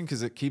interesting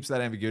because it keeps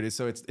that ambiguity.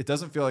 So it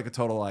doesn't feel like a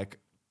total like,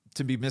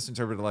 to be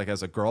misinterpreted like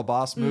as a girl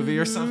boss movie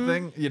or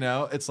something,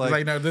 It's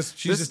like no,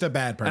 she's just a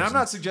bad person. And I'm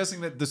not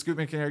suggesting that the Scoot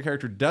McNairy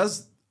character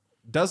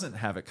doesn't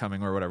have it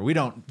coming or whatever. We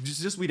don't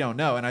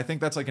know. And I think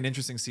that's like an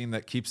interesting scene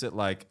that keeps it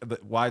like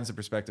that widens the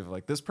perspective.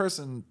 Like this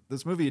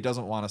movie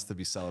doesn't want us to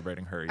be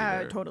celebrating her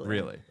either. Totally.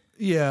 Really.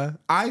 Yeah,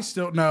 I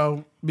still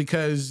know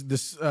because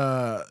this,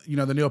 the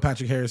Neil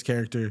Patrick Harris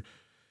character,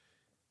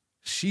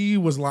 she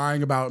was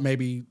lying about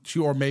maybe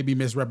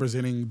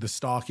misrepresenting the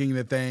stalking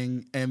the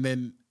thing, and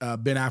then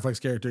Ben Affleck's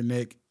character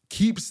Nick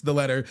keeps the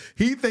letter.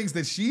 He thinks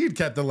that she had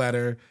kept the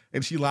letter,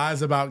 and she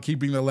lies about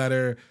keeping the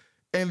letter.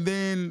 And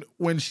then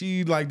when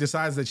she like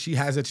decides that she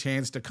has a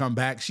chance to come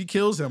back, she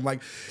kills him.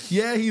 Like,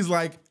 yeah, he's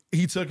like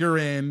he took her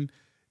in,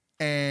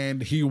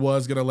 and he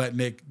was gonna let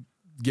Nick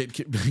get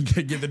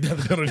the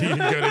death penalty and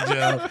go to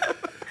jail.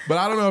 But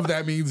I don't know if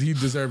that means he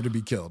deserved to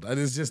be killed.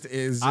 It's just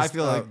I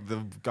feel like the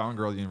Gone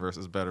Girl universe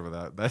is better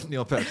without that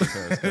Neil Patrick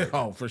Harris character.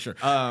 Oh, for sure.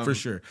 For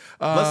sure.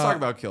 Let's talk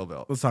about Kill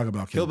Bill. Let's talk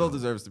about Kill Bill.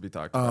 Deserves to be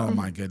talked about. Oh,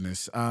 my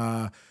goodness.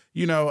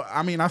 You know,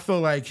 I mean, I feel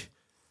like,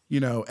 you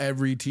know,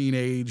 every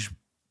teenage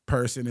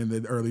person in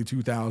the early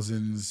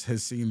 2000s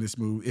has seen this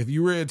movie. If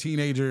you were a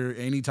teenager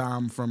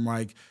anytime from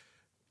like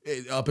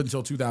up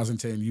until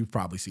 2010, you've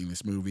probably seen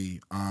this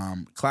movie.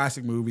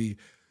 Classic movie.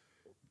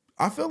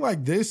 I feel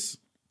like this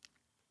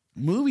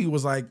movie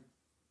was like,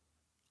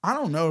 I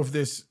don't know if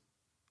this,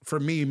 for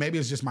me, maybe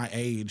it's just my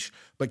age,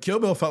 but Kill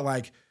Bill felt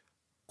like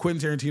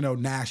Quentin Tarantino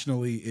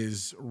nationally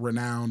is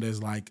renowned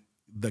as like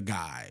the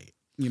guy,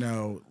 you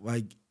know,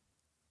 like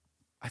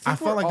I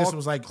felt like this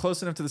was like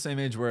close enough to the same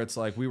age where it's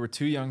like we were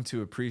too young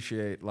to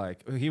appreciate,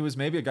 like he was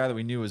maybe a guy that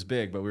we knew was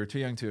big, but we were too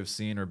young to have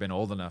seen or been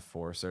old enough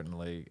for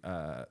certainly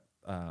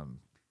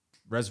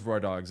Reservoir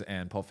Dogs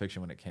and Pulp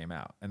Fiction when it came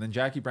out. And then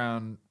Jackie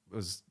Brown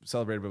was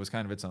celebrated, but was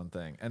kind of its own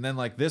thing. And then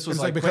like this was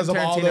like because of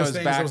all those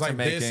things, it was like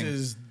this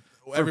is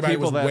everybody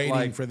was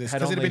waiting for this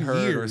because it had been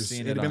years.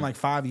 It had been like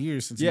 5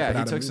 years since. Yeah,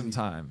 he took some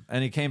time,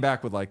 and he came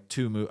back with like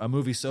a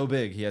movie so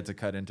big he had to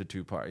cut into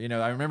 2 parts. You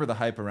know, I remember the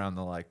hype around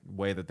the like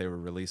way that they were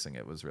releasing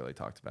it was really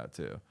talked about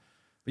too.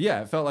 But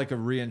yeah, it felt like a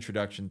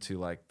reintroduction to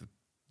like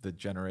the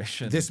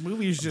generation. This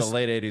movie is just the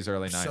late 80s,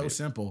 early 90s. So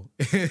simple.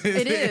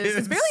 It is.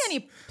 It's barely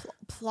any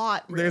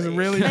plot. Really. There's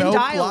really no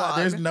plot.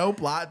 There's no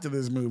plot to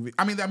this movie.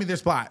 I mean,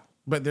 there's plot.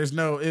 But there's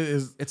no,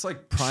 it's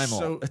like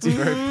primal. It's a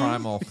very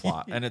primal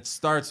plot. And it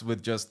starts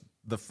with just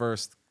the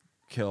first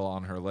kill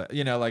on her lip.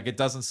 You know, like it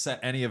doesn't set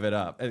any of it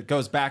up. It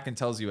goes back and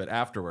tells you it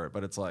afterward,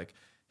 but it's like,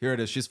 here it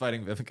is. She's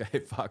fighting Vivica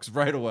A. Fox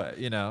right away,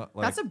 you know?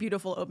 Like, that's a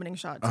beautiful opening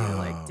shot too.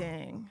 Like,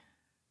 dang.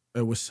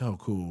 It was so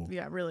cool.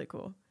 Yeah, really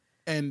cool.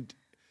 And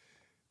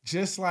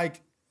just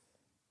like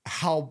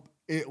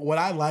what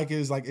I like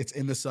is like it's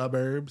in the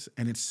suburbs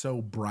and it's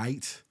so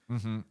bright.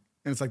 Mm-hmm.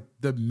 And it's like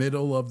the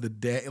middle of the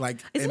day. Like,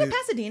 isn't it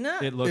Pasadena?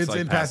 It looks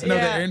like Pasadena.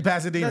 No, they're in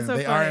Pasadena. That's so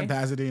they funny. are in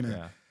Pasadena.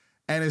 Yeah.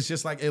 And it's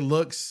just like, it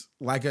looks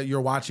like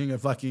you're watching a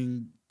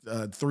fucking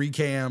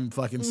 3-cam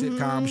fucking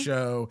sitcom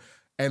show.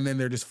 And then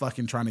they're just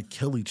fucking trying to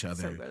kill each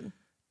other. So good.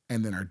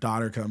 And then her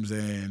daughter comes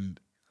in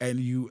and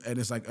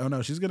it's like, oh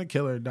no, she's going to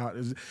kill her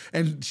daughter.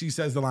 And she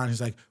says the line, she's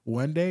like,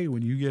 one day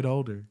when you get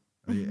older,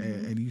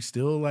 and you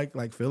still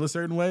like feel a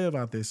certain way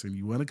about this and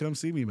you want to come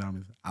see me,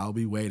 Mom, I'll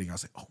be waiting. I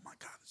was like, oh my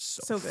God, it's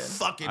so good.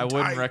 Fucking I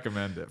wouldn't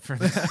recommend it for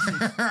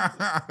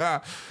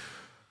that.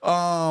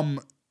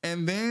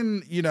 And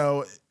then, you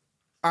know,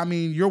 I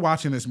mean, you're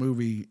watching this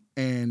movie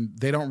and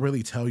they don't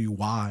really tell you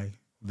why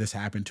this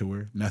happened to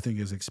her. Nothing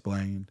is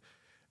explained.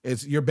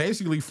 You're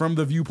basically from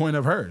the viewpoint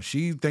of her.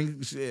 She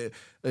thinks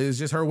it's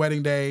just her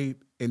wedding day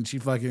and she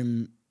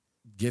fucking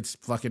gets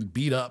fucking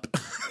beat up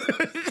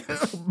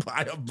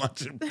by a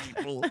bunch of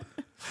people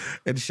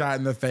and shot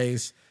in the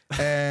face.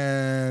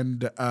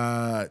 And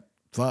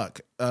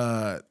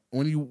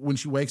when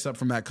she wakes up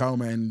from that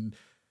coma and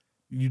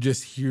you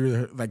just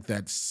hear like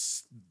that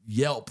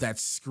yelp, that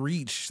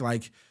screech,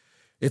 like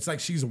it's like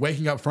she's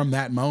waking up from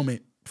that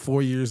moment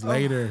 4 years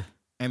later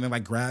and then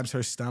like grabs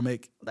her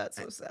stomach. That's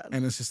so sad.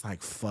 And it's just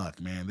like, fuck,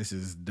 man, this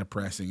is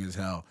depressing as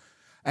hell.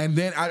 And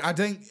then I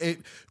think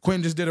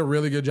Quentin just did a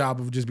really good job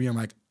of just being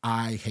like,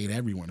 I hate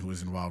everyone who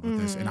is involved with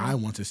this, and I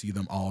want to see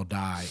them all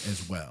die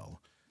as well.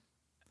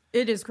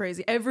 It is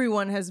crazy.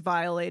 Everyone has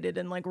violated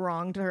and like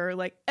wronged her.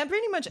 Like, and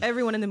pretty much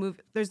everyone in the movie.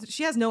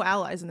 She has no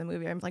allies in the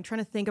movie. I'm like trying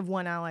to think of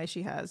one ally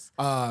she has.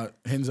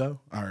 Henzo.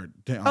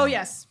 Oh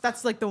yes,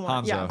 that's like the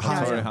one. Hanzo. Yeah,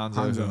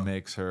 Hanzo who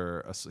makes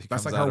her.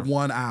 That's like her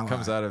one ally.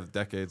 Comes out of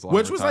decades long.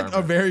 Which was like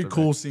a very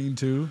cool scene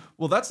too.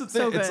 Well, that's the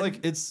thing. So it's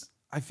like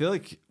I feel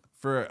like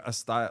for a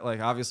style,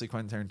 like obviously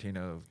Quentin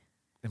Tarantino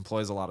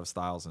employs a lot of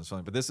styles and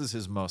something, but this is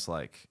his most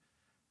like,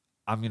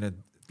 I'm gonna.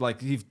 Like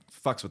he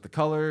fucks with the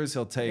colors.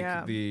 He'll take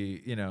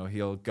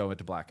he'll go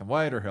into black and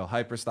white, or he'll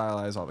hyper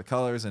stylize all the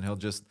colors, and he'll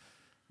just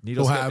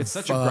needle. It's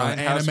such a grindhouse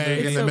anime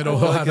movie. in the middle.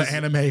 He'll have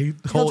the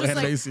whole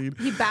anime scene.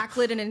 He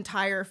backlit an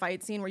entire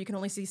fight scene where you can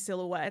only see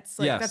silhouettes.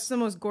 Like that's the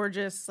most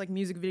gorgeous like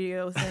music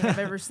video thing I've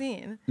ever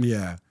seen.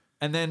 Yeah.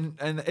 And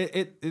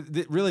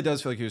it really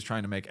does feel like he was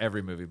trying to make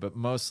every movie, but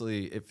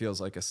mostly it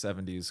feels like a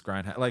 70s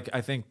grindhouse. Like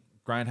I think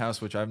Grindhouse,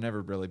 which I've never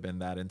really been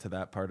that into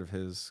that part of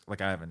his.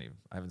 Like I haven't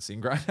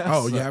seen Grindhouse.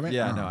 Oh, you haven't?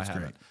 Yeah, no, I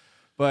haven't. Great.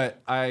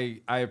 But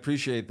I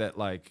appreciate that.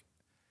 Like,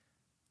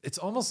 it's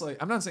almost like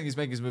I'm not saying he's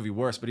making his movie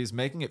worse, but he's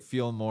making it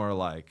feel more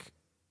like,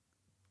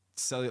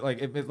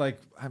 like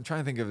I'm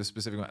trying to think of a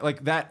specific one.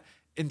 Like that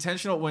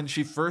intentional when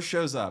she first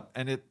shows up,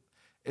 and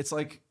it's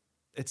like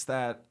it's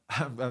that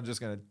I'm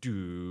just gonna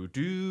do.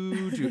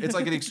 It's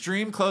like an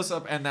extreme close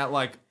up and that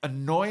like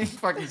annoying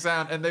fucking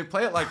sound, and they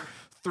play it like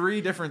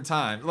 3 different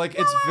times. Like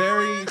it's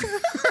very,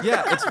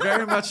 it's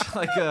very much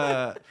like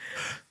a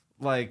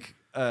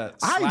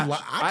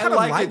I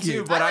like it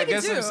too, but I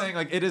guess I'm saying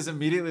like it is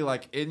immediately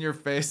like in your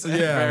face and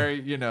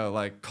very,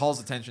 like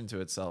calls attention to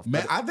itself.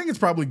 Man, I think it's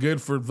probably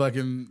good for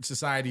fucking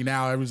society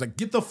now. Everyone's like,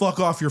 get the fuck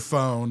off your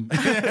phone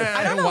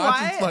and watch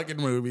this fucking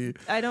movie.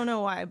 I don't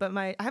know why, but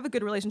I have a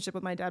good relationship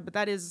with my dad, but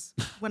that is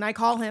when I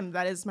call him,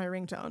 that is my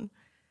ringtone.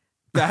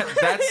 That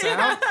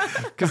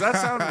sound, because that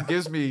sound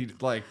gives me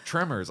like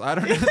tremors. I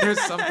don't know.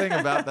 There's something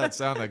about that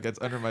sound that gets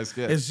under my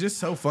skin. It's just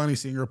so funny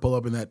seeing her pull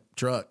up in that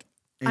truck.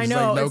 I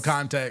know. Like, no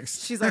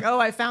context. She's like, oh,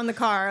 I found the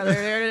car.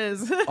 There it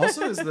is.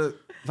 Also, is the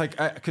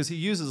because he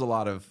uses a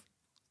lot of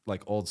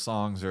like old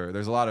songs, or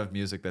there's a lot of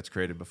music that's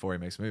created before he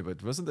makes a movie.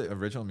 But wasn't the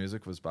original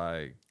music was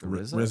by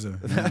RZA?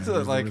 RZA. That's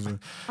like RZA.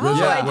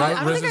 Right?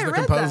 RZA's the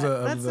composer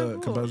of the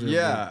composer.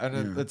 Yeah,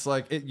 and it's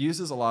like it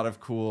uses a lot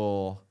of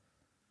cool.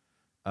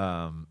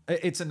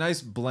 It's a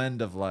nice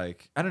blend of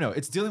like, I don't know.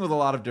 It's dealing with a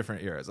lot of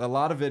different eras. A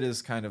lot of it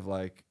is kind of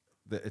like.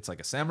 It's like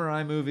a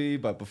samurai movie,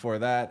 but before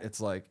that,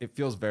 it's like it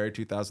feels very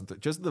 2003.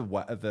 Just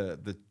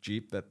the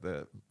Jeep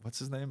that what's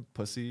his name?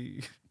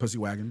 Pussy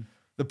Wagon.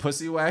 The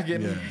Pussy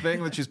Wagon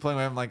thing that she's playing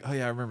with. I'm like, oh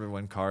yeah, I remember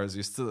when cars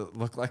used to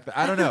look like that.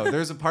 I don't know.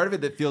 There's a part of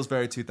it that feels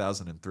very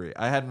 2003.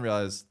 I hadn't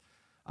realized.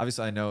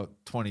 Obviously, I know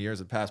 20 years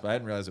had passed, but I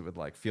hadn't realized it would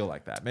like feel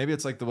like that. Maybe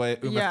it's like the way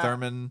Uma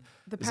Thurman.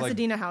 The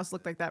Pasadena house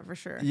looked like that for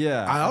sure.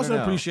 Yeah, I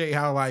also appreciate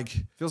how like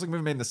feels like a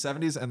movie made in the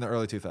 70s and the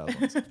early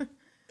 2000s.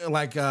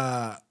 Like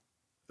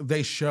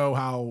they show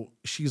how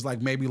she's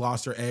like maybe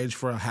lost her edge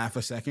for a half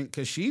a second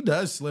because she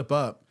does slip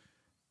up,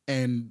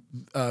 and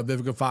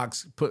Vivica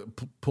Fox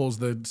pulls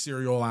the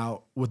cereal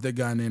out with the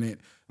gun in it.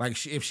 Like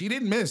if she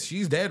didn't miss,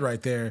 she's dead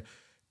right there.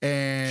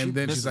 And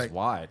then she's like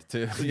wide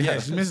too. Yeah,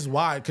 she misses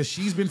wide because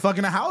she's been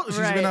fucking a house. She's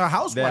been a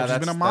housewife. She's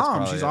been a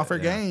mom. She's off her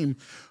game,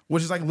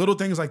 which is like little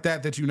things like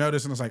that you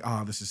notice, and it's like,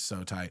 oh, this is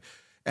so tight.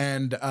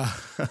 And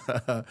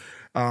I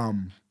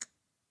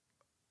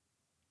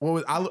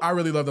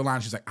really love the line.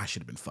 She's like, I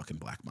should have been fucking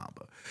Black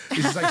Mamba.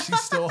 It's just like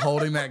she's still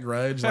holding that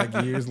grudge like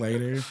years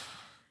later.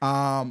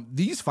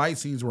 These fight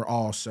scenes were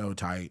all so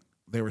tight.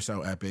 They were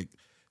so epic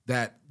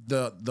that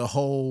the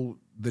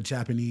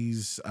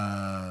Japanese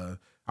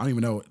I don't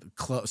even know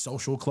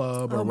social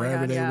club or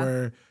wherever they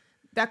were.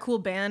 That cool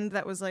band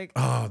that was like,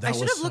 I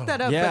should have looked that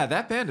up. Yeah,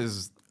 that band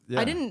is. Yeah.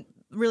 I didn't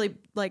really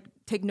like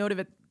take note of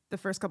it the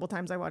first couple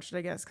times I watched it,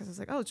 I guess, because it's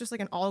like, oh, it's just like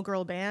an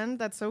all-girl band.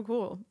 That's so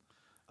cool.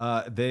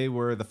 They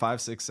were the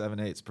 5, 6, 7,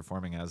 8s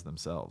performing as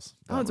themselves.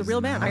 It's a real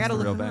band. I gotta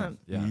look them up.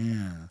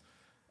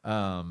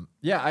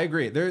 Yeah, I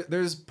agree.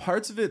 There's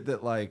parts of it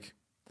that like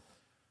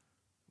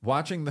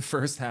watching the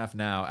first half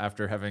now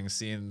after having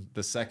seen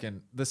the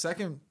second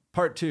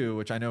part 2,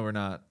 which I know we're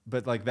not,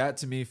 but like that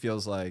to me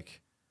feels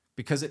like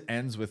because it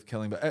ends with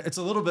killing. But it's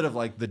a little bit of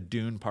like the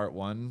Dune Part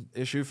 1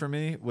 issue for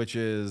me, which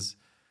is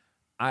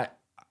I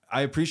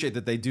appreciate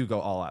that they do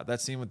go all out.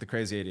 That scene with the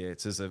Crazy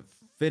 88s is a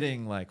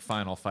fitting like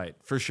final fight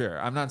for sure.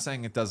 I'm not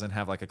saying it doesn't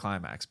have like a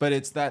climax, but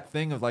it's that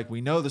thing of like we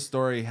know the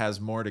story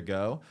has more to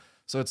go.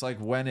 So it's like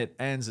when it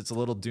ends, it's a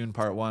little Dune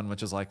Part 1,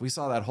 which is like we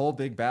saw that whole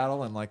big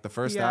battle in like the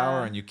first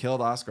hour and you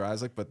killed Oscar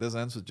Isaac, but this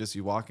ends with just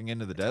you walking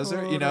into the desert.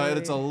 Totally. You know,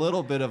 it's a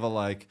little bit of a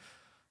like,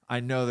 I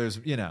know there's,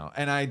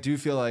 and I do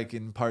feel like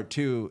in Part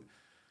 2,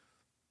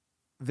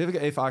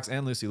 Vivica A. Fox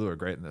and Lucy Liu are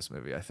great in this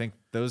movie. I think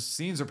those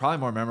scenes are probably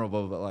more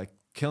memorable, but like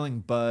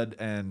killing Bud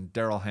and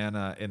Daryl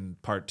Hannah in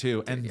Part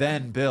 2 and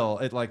then Bill,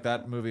 it like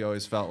that movie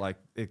always felt like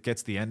it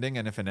gets the ending,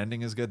 and if an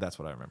ending is good, that's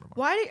what I remember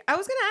more. I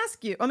was gonna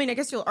ask you, I mean, I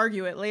guess you'll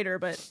argue it later,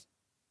 but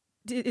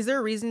is there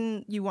a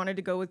reason you wanted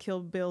to go with Kill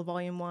Bill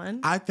Volume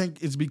 1? I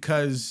think it's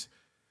because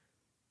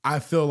I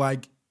feel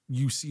like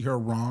you see her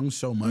wrong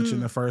so much in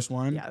the first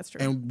one. Yeah, that's true.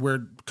 And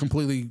we're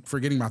completely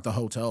forgetting about the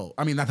hotel.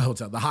 I mean, not the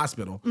hotel, the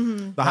hospital.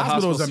 Mm-hmm. The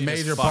hospital is a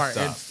major part.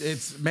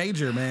 It's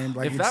major, man.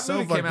 Like, if that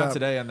movie came out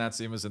today and that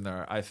scene was in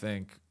there, I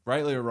think,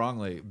 rightly or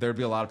wrongly, there'd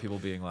be a lot of people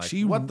being like,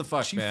 what the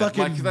fuck, she man? She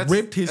fucking like,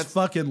 ripped his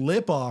fucking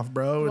lip off,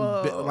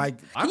 bro. And, like,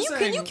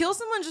 can you kill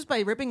someone just by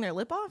ripping their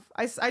lip off?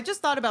 I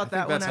just thought about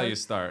that. That's how you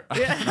start.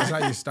 That's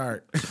how you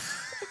start.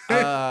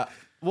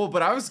 Well,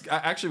 but what I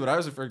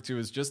was referring to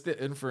is just the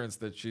inference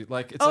that she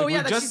like. It's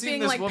we've just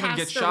seen this woman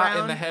get shot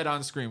in the head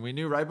on screen. We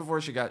knew right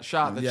before she got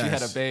shot that she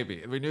had a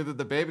baby. We knew that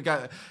the baby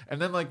got, and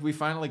then like we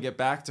finally get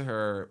back to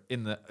her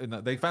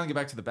they finally get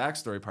back to the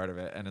backstory part of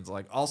it, and it's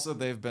like also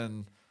they've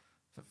been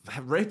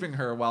raping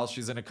her while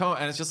she's in a coma,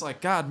 and it's just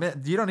like, God,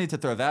 man, you don't need to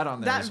throw that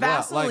on there. That as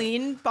well.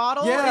 Vaseline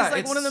bottle is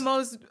like one of the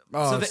most.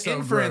 So the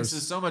inference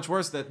is so much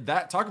worse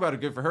that talk about a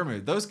good for her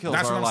movie. Those kills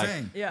are like,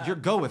 you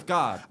go with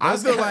God. I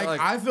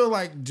feel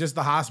like just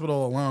the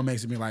hospital alone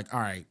makes me like, all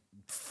right,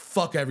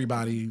 fuck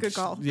everybody. Good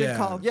call. Yeah. Good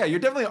call. Yeah, you're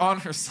definitely on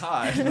her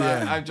side.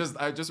 I just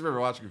remember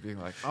watching it being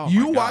like, oh,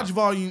 you my watch God.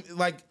 volume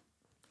like.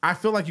 I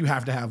feel like you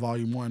have to have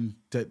volume 1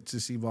 to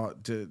see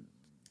to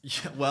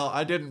Yeah, well,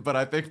 I didn't, but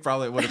I think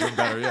probably it would have been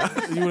better.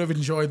 Yeah, you would have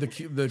enjoyed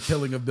the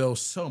killing of Bill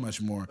so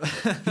much more.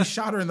 He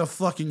shot her in the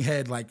fucking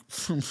head like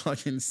from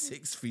fucking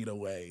 6 feet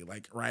away,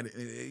 like right.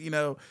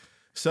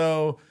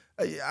 So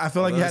I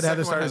feel like you had to have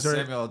the start.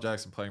 Samuel L.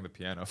 Jackson playing the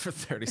piano for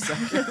 30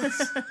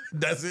 seconds.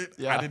 Does it?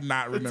 Yeah, I did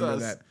not remember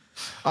that.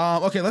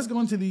 Okay, let's go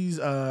into these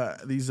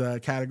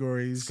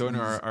categories. Go into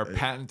our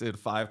patented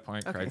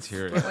 5-point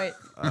criteria. Wait.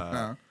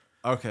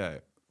 Okay.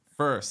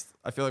 First,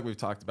 I feel like we've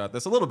talked about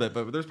this a little bit,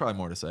 but there's probably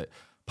more to say.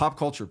 Pop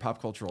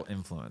cultural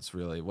influence,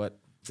 really. What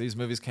these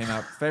movies came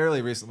out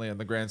fairly recently in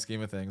the grand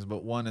scheme of things,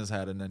 but one has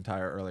had an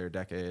entire earlier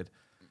decade.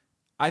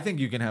 I think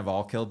you can have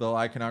all Kill Bill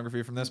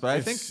iconography from this, but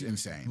I think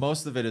insane.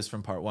 Most of it is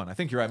from part one. I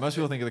think you're right. Most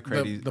people think of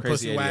the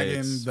Pussy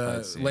Wagon,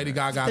 the Lady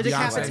Gaga, the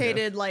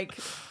decapitated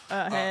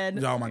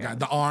head. Oh my god,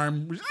 the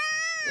arm.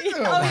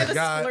 Oh my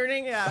god!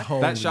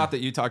 Splurting, that shot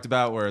that you talked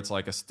about, where it's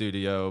like a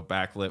studio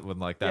backlit with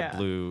like that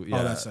blue. Yeah.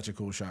 Oh, that's such a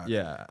cool shot.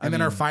 Yeah, and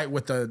then her fight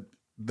with the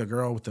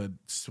girl with the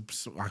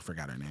I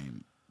forgot her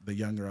name. The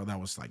young girl that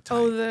was like tight.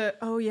 With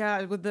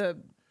the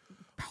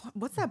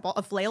what's that ball?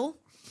 A flail.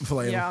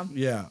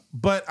 Yeah.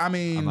 But I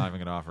mean, I'm not even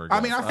gonna offer.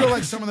 I mean, I feel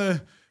like some of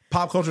the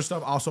pop culture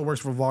stuff also works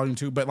for Volume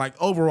 2, but like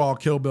overall,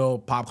 Kill Bill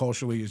pop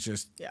culturally is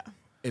just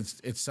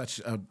It's such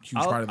a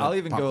huge part of it. I'll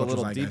even go a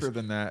little deeper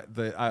than that.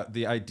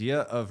 The idea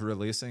of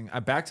releasing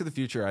Back to the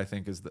Future, I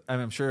think,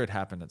 I'm sure it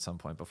happened at some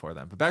point before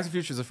then, but Back to the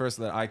Future is the first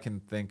that I can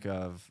think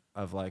of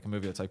like a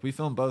movie that's like we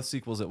filmed both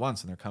sequels at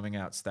once and they're coming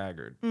out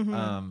staggered.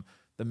 Mm-hmm.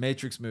 The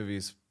Matrix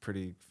movies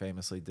pretty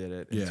famously did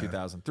it in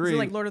 2003. Is it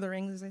like Lord of the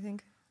Rings, I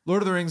think.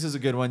 Lord of the Rings is a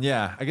good one.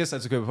 Yeah, I guess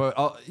that's a good one.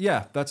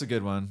 That's a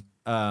good one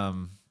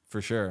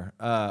for sure.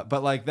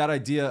 But like that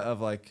idea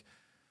of like.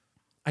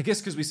 I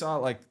guess because we saw it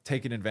like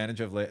taking advantage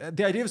of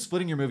the idea of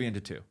splitting your movie into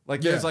two.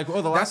 Like there's like,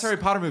 the last Harry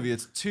Potter movie,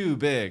 it's too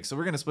big, so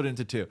we're gonna split it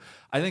into two.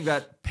 I think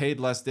that paid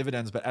less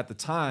dividends, but at the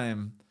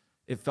time,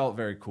 it felt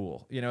very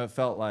cool. It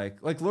felt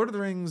like Lord of the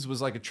Rings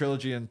was like a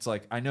trilogy, and it's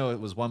like I know it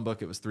was one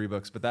book, it was 3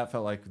 books, but that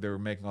felt like they were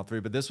making all 3.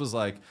 But this was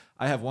like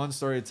I have one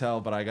story to tell,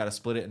 but I got to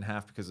split it in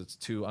half because it's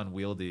too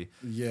unwieldy.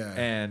 Yeah,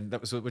 and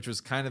which was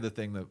kind of the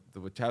thing that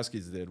the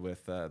Wachowskis did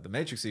with the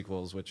Matrix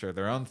sequels, which are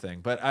their own thing.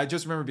 But I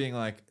just remember being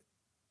like.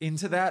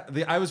 Into that,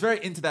 I was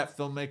very into that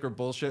filmmaker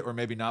bullshit, or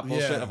maybe not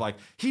bullshit, of like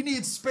he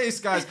needs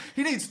space, guys.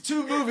 He needs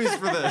 2 movies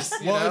for this.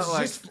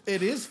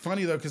 It is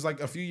funny though, because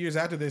like a few years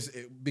after this,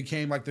 it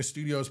became like the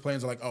studio's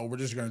plans are like, oh, we're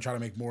just going to try to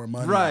make more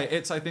money. Right.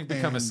 It's I think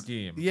become a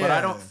scheme. Yeah. But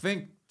I don't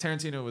think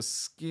Tarantino was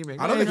scheming.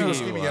 I don't think he was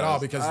scheming at all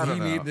because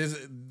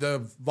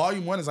the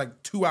Volume 1 is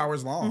like 2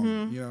 hours long.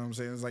 Mm-hmm. You know what I'm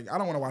saying? It's like I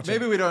don't want to watch.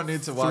 Maybe we don't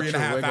need to watch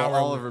her wiggle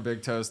all of her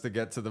big toes to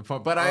get to the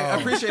point. But I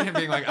appreciate him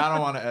being like, I don't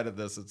want to edit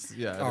this. It's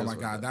oh my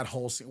god, that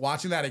whole scene.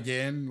 Watching that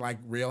again, like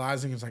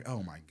realizing it's like,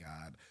 oh my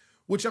god.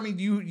 Which I mean,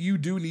 you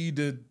do need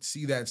to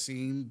see that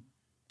scene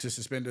to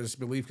suspend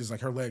disbelief because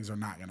like her legs are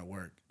not gonna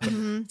work.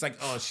 Mm-hmm. It's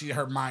like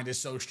her mind is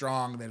so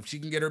strong that if she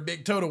can get her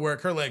big toe to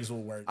work, her legs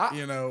will work.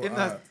 In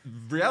the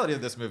reality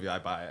of this movie, I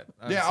buy it.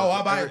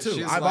 I buy it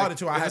too. I bought it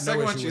too. I had no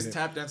issue with it. She's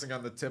tap dancing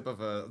on the tip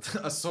of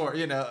a sword.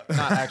 Not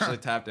actually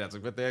tap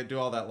dancing, but they do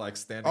all that like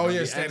standing.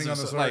 Standing on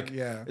the sword.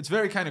 It's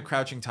very kind of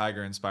Crouching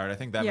Tiger inspired. I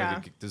think that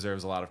movie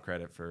deserves a lot of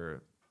credit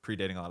for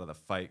predating a lot of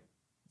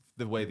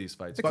the way these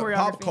fights. But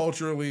pop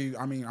culturally,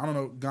 I mean, I don't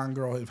know, Gone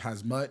Girl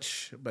has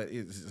much, but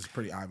it's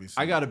pretty obvious.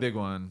 I got a big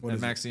one, and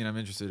Maxine, I'm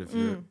interested if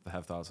you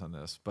have thoughts on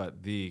this.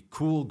 But the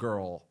cool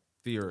girl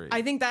theory.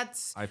 I think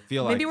I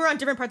feel like maybe we're on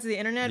different parts of the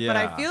internet, but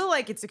I feel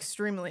like it's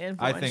extremely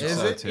influential. I think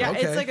so too. Yeah,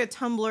 it's like a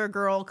Tumblr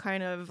girl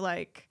kind of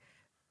like.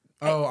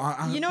 You know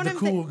what I'm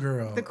saying?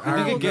 Girl. The cool girl.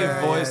 I think it gave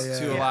voice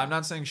to a lot. Yeah. I'm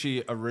not saying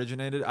she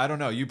originated. I don't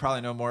know. You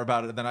probably know more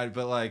about it than I.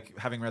 But like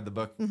having read the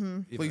book,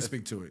 please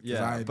speak to it.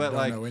 Yeah, I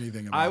don't know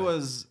anything about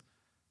it.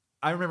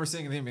 I remember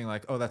seeing it and being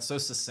like, oh, that's so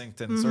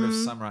succinct and sort of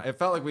summarized. It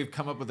felt like we've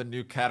come up with a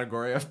new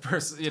category of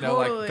person,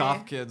 like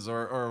goth kids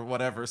or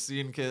whatever,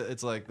 scene kids.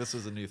 It's like, this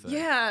is a new thing.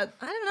 Yeah,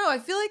 I don't know. I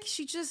feel like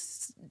she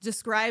just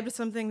described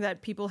something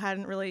that people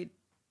hadn't really,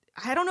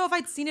 I don't know if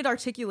I'd seen it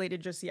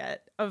articulated just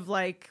yet of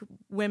like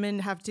women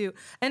have to,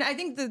 and I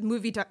think the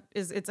movie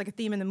it's like a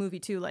theme in the movie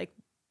too. Like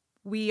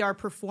we are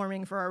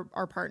performing for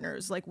our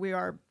partners. Like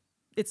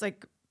it's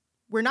like,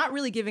 we're not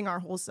really giving our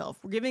whole self.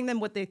 We're giving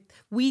them what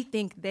we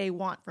think they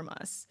want from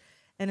us.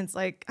 And it's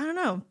like, I don't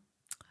know.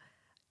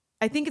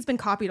 I think it's been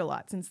copied a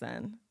lot since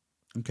then.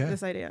 Okay.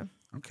 This idea.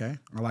 Okay.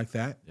 I like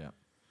that. Yeah.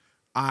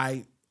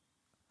 I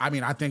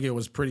mean, I think it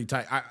was pretty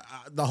tight.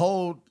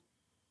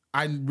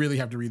 I really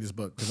have to read this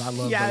book because I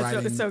love the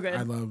writing. It's so good.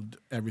 I loved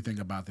everything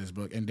about this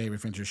book. And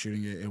David Fincher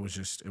shooting it, it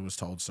was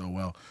told so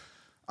well.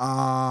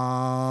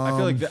 I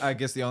feel like I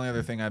guess the only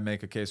other thing I'd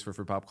make a case for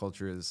pop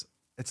culture is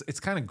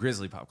it's kind of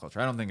grisly pop culture.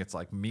 I don't think it's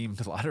like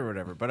memed a lot or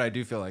whatever, but I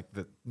do feel like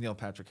the Neil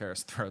Patrick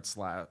Harris throat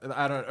slap.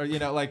 I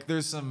don't, like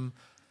there's some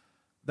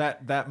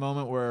that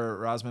moment where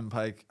Rosamund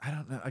Pike. I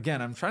don't know.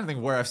 Again, I'm trying to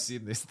think where I've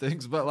seen these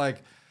things, but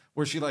like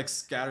where she like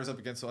scatters up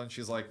against one, and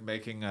she's like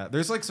making.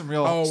 There's like some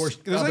real. There's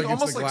like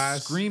almost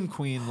like Scream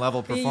Queen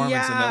level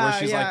performance in that where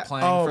she's like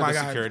playing for the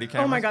security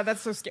cameras. Oh my god,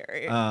 that's so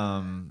scary.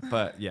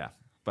 But yeah.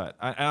 But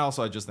and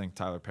also I just think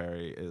Tyler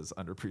Perry is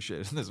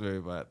underappreciated in this movie,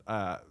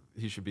 but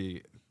he should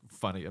be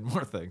funny in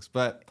more things.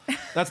 But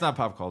that's not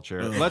pop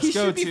culture. Let's he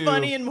go should to be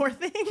funny in more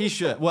things. He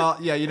should. Well,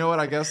 yeah, you know what?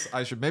 I guess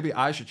I should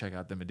check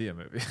out the Madea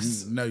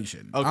movies. No, you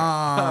shouldn't.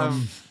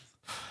 Okay.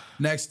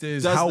 Next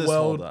is how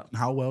well do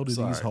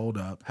these hold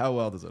up? How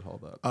well does it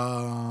hold up?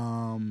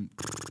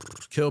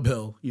 Kill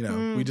Bill. You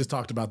know, we just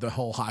talked about the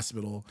whole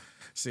hospital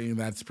scene.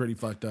 That's pretty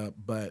fucked up.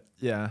 But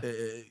yeah,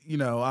 you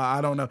know,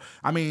 I don't know.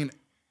 I mean,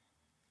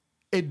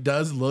 it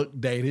does look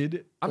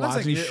dated. I'm not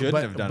saying you shouldn't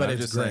have done it. I'm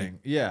just saying,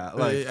 yeah.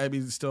 Like, I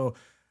mean, still,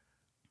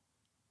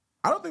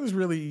 I don't think there's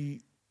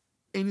really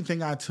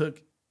anything I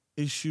took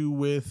issue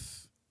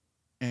with,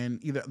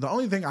 and either the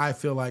only thing I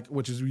feel like,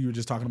 which is you were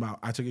just talking about,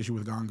 I took issue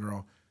with Gone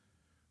Girl,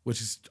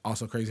 which is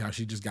also crazy how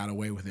she just got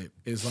away with it,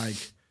 is like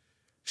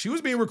she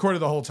was being recorded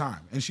the whole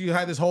time. And she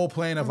had this whole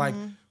plan of like,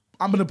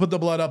 I'm going to put the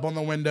blood up on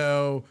the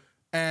window.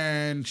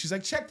 And she's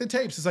like, check the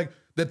tapes. It's like,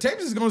 the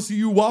tapes is going to see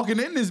you walking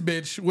in this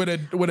bitch with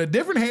a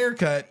different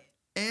haircut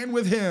and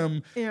with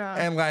him. Yeah.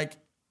 And like,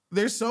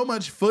 there's so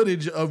much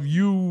footage of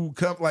you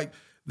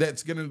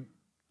that's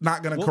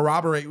not going to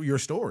corroborate your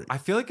story. I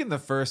feel like in the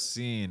first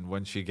scene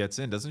when she gets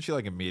in, doesn't she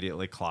like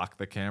immediately clock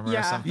the camera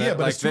or something? Yeah, but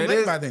like, it's too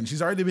late by then.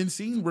 She's already been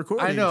seen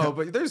recording. I know,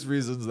 but there's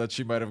reasons that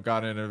she might have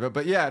gone in.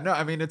 But yeah, no,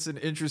 I mean, it's an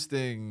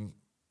interesting,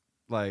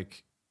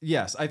 like,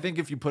 yes, I think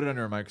if you put it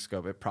under a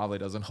microscope, it probably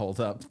doesn't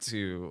hold up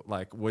to,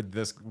 like, would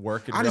this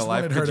work in real life? I just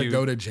wanted her to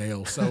go to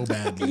jail so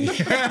badly.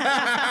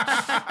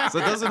 So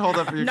it doesn't hold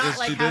up for you. Not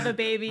like have a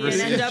baby and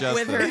end up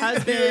with her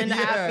husband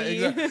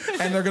happy. Exactly.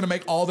 And they're going to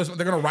make all this,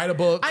 they're going to write a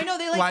book. I know,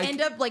 they like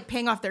end up like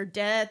paying off their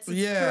debts. It's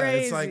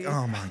crazy. It's like,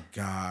 oh my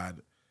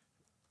God.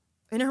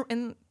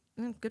 And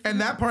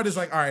that part is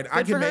like, all right,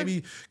 I can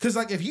maybe, because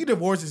like if he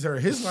divorces her,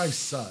 his life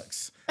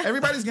sucks.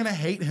 Everybody's gonna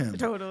hate him.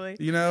 Totally.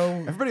 You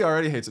know, everybody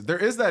already hates it. There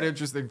is that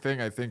interesting thing.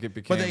 I think it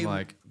became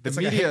like the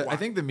media. I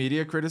think the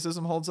media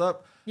criticism holds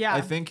up. Yeah.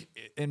 I think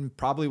in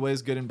probably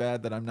ways good and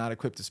bad that I'm not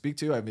equipped to speak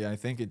to. I mean, I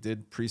think it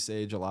did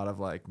presage a lot of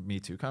like Me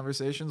Too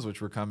conversations,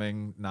 which were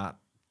coming not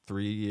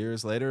 3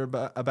 years later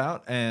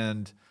about.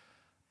 And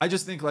I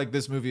just think like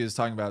this movie is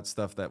talking about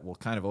stuff that we'll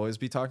kind of always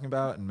be talking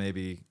about, and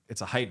maybe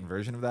it's a heightened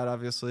version of that,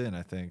 obviously. And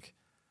I think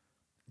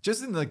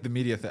just in like the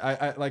media thing,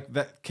 I like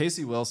that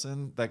Casey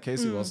Wilson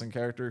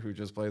character who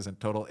just plays a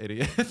total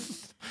idiot,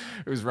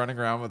 who's running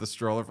around with a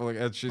stroller for like,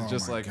 and she's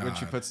just like, when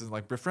she puts in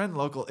like befriend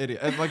local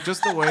idiot, and like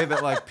just the way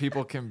that like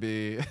people can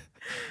be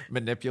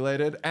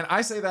manipulated. And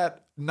I say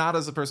that not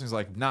as a person who's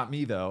like, not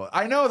me though.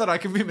 I know that I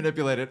can be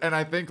manipulated, and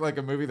I think like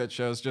a movie that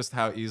shows just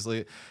how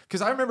easily.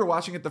 Because I remember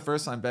watching it the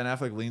first time. Ben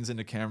Affleck leans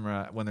into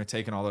camera when they're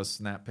taking all those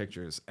snap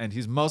pictures, and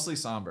he's mostly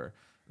somber.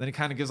 Then he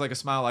kind of gives like a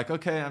smile, like,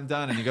 okay, I'm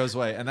done. And he goes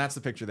away. And that's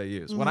the picture they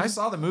use. When I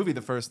saw the movie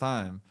the first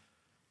time,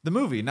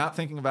 not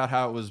thinking about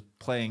how it was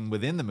playing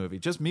within the movie,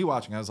 just me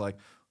watching, I was like,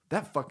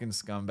 that fucking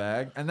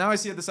scumbag. And now I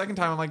see it the second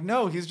time. I'm like,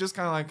 no, he's just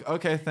kind of like,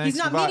 okay, thanks.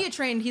 He's not media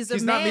trained. He's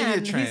man. Not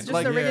media trained. He's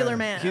just a regular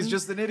man. He's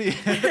just an idiot.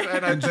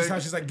 And just how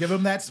she's like, give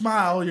him that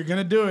smile. You're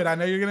going to do it. I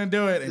know you're going to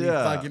do it. And he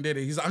fucking did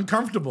it. He's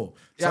uncomfortable.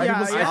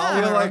 I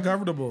feel like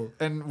uncomfortable.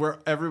 And where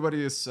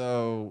everybody is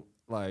so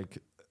like,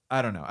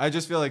 I don't know. I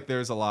just feel like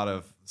there's a lot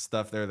of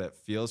stuff there that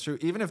feels true,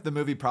 even if the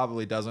movie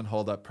probably doesn't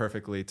hold up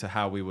perfectly to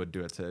how we would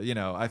do it to, you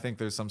know, I think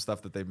there's some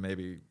stuff that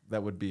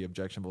that would be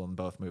objectionable in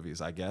both movies,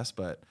 I guess,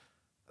 but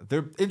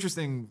they're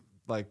interesting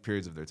like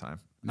periods of their time.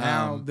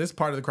 Now, this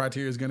part of the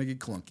criteria is going to get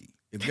clunky.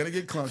 It's going to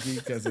get clunky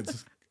because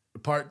it's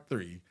part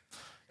 3.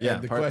 Yeah,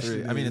 the part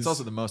 3. I mean, it's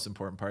also the most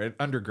important part. It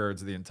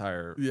undergirds the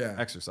entire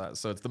exercise,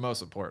 so it's the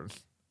most important.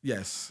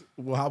 Yes.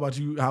 Well, how about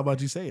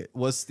you say it?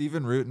 Was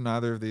Stephen Root in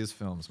either of these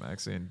films,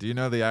 Maxine? Do you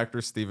know the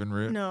actor Stephen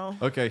Root? No.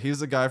 Okay,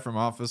 he's the guy from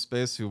Office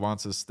Space who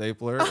wants a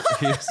stapler.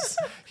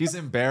 He's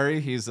in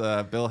Barry. He's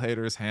Bill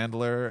Hader's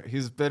handler.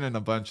 He's been in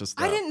a bunch of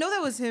stuff. I didn't know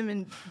that was him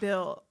and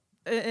Bill.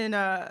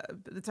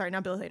 Sorry,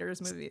 not Bill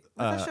Hader's movie.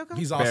 What's that show called?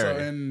 He's also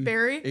in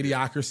Barry,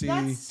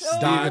 Idiocracy, so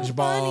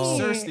Dodgeball.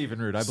 Sir Stephen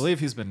Root, I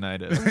believe he's been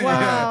knighted.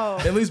 Wow.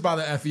 At least by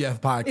the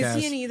FEF podcast.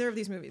 Is he in either of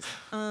these movies?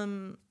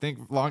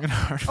 Think long and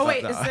hard. Oh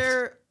wait, is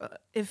there?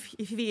 If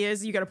he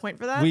is, you got a point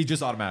for that. We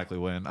just automatically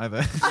win. I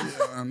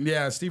think.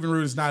 Yeah, Stephen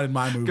Root is not in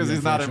my movie because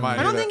he's not in mine.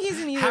 I don't think he's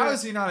in either. How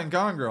is he not in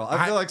Gone Girl?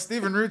 I feel like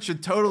Stephen Root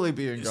should totally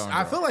be in Gone Girl.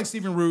 I feel like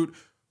Stephen Root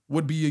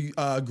would be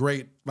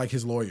great, like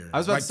his lawyer. I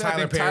was about to say, I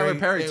think Tyler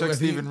Perry took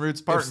Stephen Root's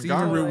part.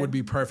 Stephen Root would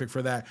be perfect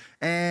for that.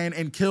 And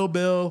in Kill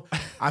Bill,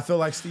 I feel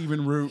like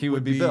Stephen Root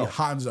would be Bill.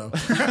 Hanzo.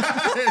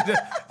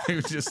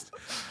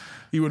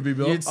 He would be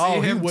Bill. You'd see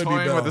him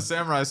toying with a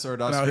samurai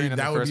sword on screen in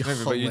the first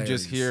movie, but you'd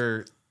just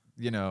hear,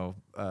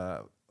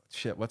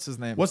 what's his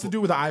name? What's the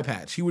dude with the eye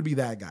patch? He would be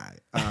that guy.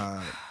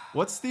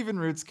 What's Stephen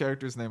Root's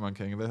character's name on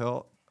King of the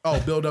Hill? Oh,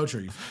 Bill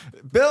Dotrieve.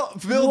 Bill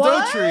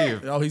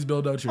Dotrieve. Oh, he's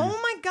Bill Dotrieve. Oh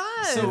my God.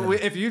 So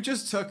if you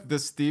just took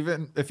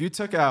if you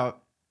took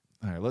out,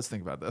 all right, let's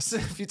think about this.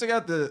 If you took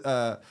out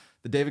the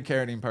David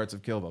Carradine parts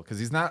of Kill Bill, because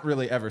he's not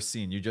really ever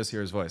seen, you just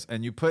hear his voice,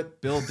 and you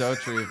put Bill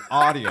Dotrieve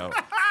audio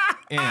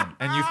in,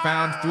 and you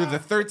found through the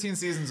 13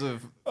 seasons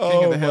of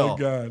King of the Hill,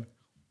 God,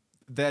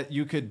 that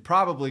you could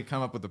probably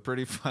come up with a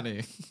pretty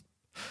funny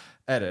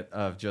edit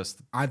of just.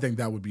 I think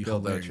that would be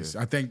hilarious.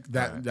 I think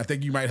that I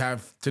think you might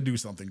have to do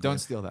something. Don't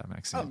steal that,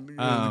 Maxine.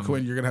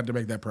 Quinn, you're gonna have to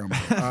make that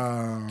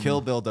promo.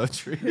 Kill Bill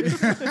Daughtry.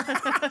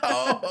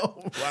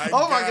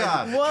 Oh my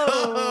God!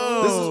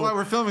 Whoa! This is why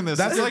we're filming this.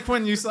 That's like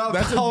when you saw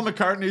Paul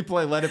McCartney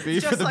play "Let It Be"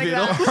 for the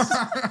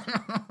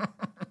Beatles.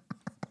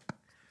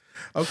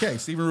 Okay,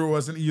 Stephen Root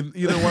wasn't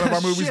either one of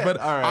our movies, but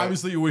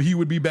obviously he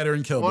would be better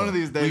in Kill Bill. One of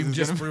these days, we've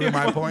just proven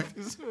my point.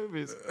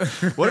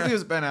 What if he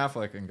was Ben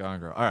Affleck in Gone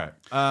Girl? All right,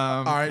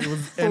 all right.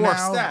 And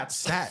now,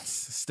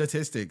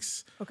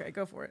 statistics. Okay,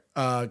 go for it.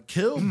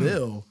 Kill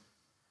Bill,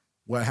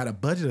 had a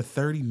budget of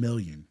 $30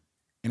 million,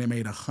 and it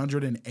made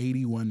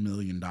 $181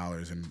 million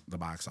in the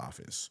box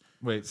office.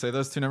 Wait, say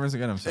those two numbers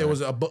again. I'm sorry. It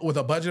was with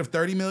a budget of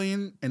 $30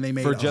 million, and they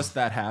made for just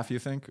that half. You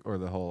think, or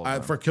the whole?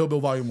 For Kill Bill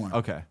Volume 1.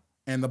 Okay.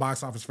 And the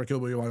box office for Kill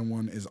Bill Volume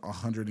 1 is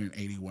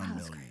 $181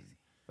 million.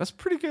 That's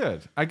pretty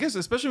good. I guess,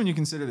 especially when you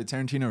consider that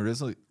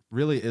Tarantino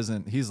really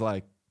isn't. He's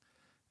like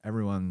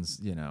everyone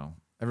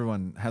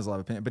has a lot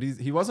of opinion, but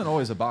he wasn't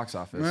always a box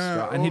office,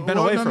 and he'd been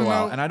away for a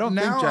while. And I don't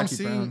think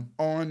Jackie Brown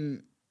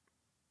on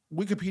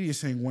Wikipedia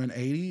saying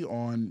 180,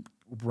 on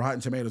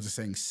Rotten Tomatoes is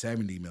saying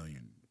 70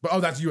 million. But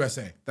that's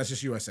USA. That's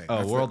just USA. Oh,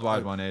 that's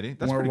worldwide 180.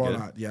 That's pretty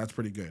good. Yeah, that's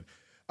pretty good.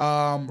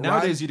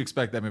 Nowadays, you'd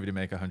expect that movie to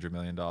make $100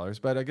 million,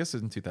 but I guess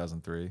it's in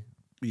 2003.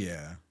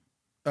 Yeah.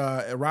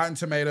 At Rotten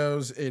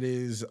Tomatoes, it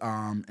is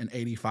an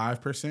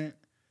 85%.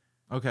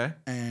 Okay.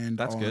 And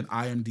that's good.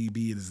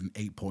 IMDb, it is an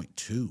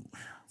 8.2.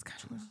 It's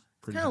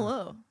kind of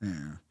low. Yeah.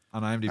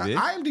 On IMDb?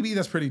 IMDb,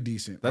 that's pretty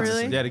decent. That's,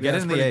 really? Yeah, to get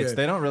in the 8s. Good.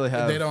 They don't really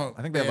have. They don't.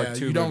 I think they have like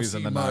 2 movies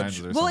in the 9s or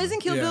something. Well, isn't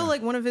Kill Bill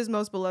like one of his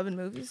most beloved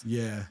movies?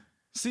 Yeah.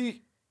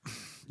 See,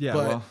 yeah,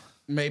 but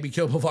maybe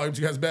Kill Bill Volume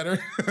 2 has better.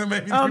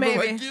 maybe.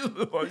 Like Kill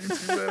Bill Volume 2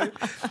 better.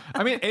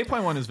 I mean,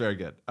 8.1 is very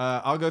good.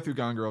 I'll go through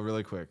Gone Girl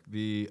really quick.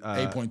 The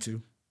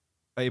 8.2.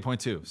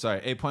 8.2.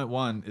 Sorry,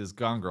 8.1 is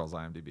Gone Girl's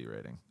IMDb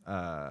rating.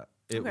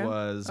 It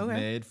was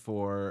made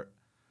for,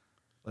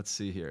 let's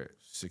see here,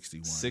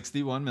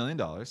 $61 million,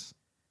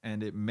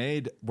 and it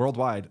made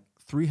worldwide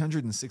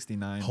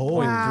 $369.3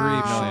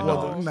 million.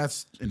 Well,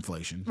 that's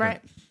inflation,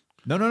 right?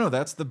 No.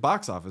 That's the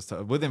box office.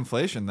 With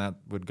inflation, that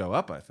would go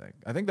up, I think.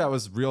 I think that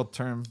was real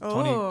term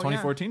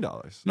 $2014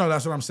 dollars. No,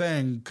 that's what I'm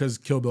saying, because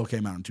Kill Bill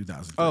came out in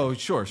 2000. Oh,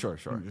 sure.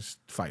 I'm just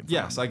fighting.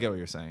 Yes, I get what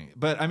you're saying.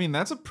 But, I mean,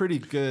 that's a pretty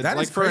good... That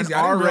is crazy.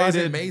 I didn't realize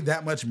it made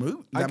that much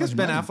movie. I guess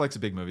Ben Affleck's a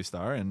big movie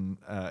star, and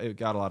it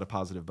got a lot of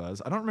positive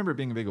buzz. I don't remember it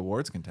being a big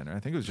awards contender. I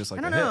think it was just like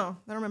I don't know.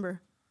 I don't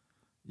remember.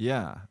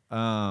 Yeah.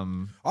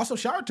 Also,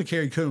 shout out to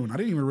Carrie Coon. I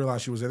didn't even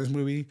realize she was in this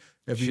movie.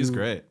 She's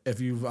great.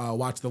 If you've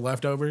watched The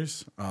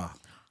Leftovers...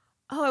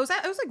 I was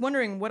like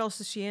wondering what else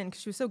is she in,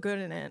 because she was so good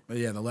in it.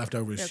 Yeah, The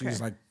Leftovers. Yeah, okay.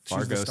 She's like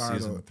Fargo she's the star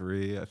season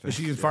 3. I think. Is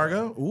she in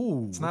Fargo?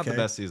 Ooh, it's not the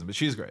best season, but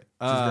she's great.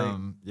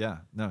 Yeah,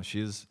 no,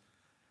 she's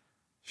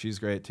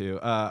great too.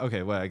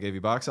 Okay, I gave you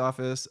box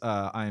office,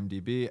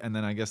 IMDb, and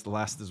then I guess the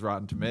last is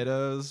Rotten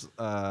Tomatoes.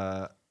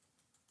 Rotten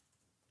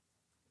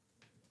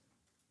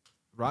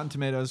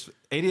Tomatoes,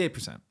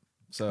 88%.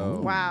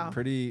 So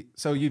pretty.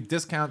 So you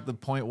discount the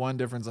 0.1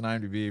 difference in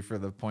IMDb for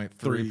the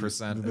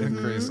 0.3%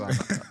 increase on.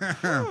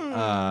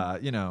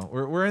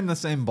 We're in the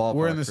same ballpark.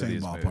 We're in the same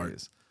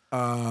ballpark.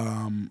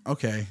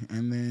 Okay,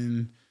 and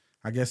then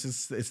I guess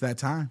it's that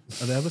time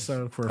of the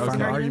episode for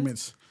final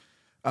arguments.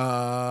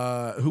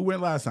 Who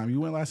went last time?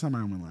 You went last time.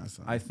 I went last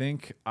time. I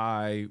think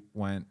I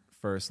went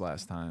first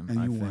last time.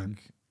 And you won.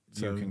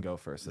 So you can go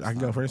first. I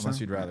can go first. Unless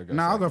you'd rather go.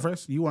 No, I'll go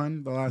first. You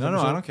won the last. No,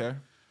 I don't care.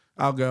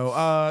 I'll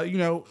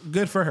go.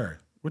 Good for her.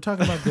 We're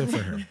talking about good for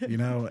her,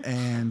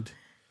 and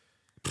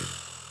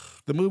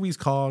the movie's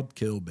called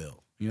Kill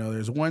Bill.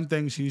 There's one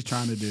thing she's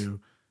trying to do,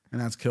 and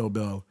that's Kill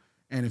Bill.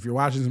 And if you're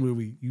watching this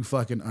movie, you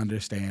fucking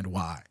understand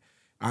why.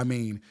 I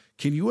mean,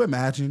 can you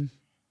imagine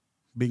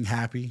being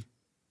happy,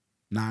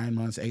 9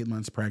 months, 8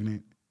 months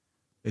pregnant?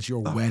 It's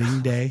your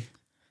wedding day.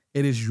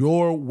 It is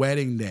your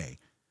wedding day.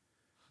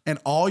 And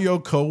all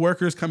your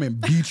coworkers come and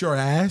beat your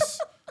ass.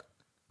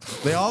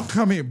 They all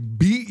come and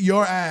beat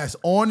your ass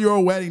on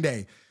your wedding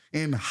day.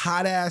 In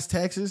hot ass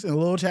Texas, in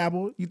Little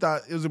Chapel, you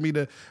thought it was gonna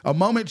be a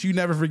moment you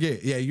never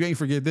forget. Yeah, you ain't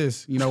forget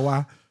this. You know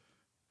why?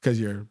 Because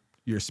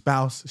your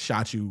spouse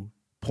shot you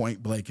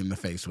point blank in the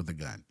face with a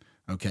gun.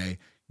 Okay,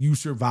 you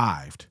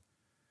survived.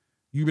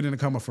 You've been in a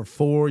coma for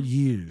 4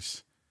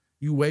 years.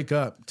 You wake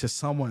up to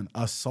someone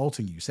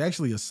assaulting you,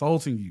 sexually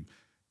assaulting you.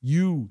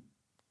 You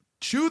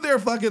chew their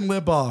fucking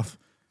lip off.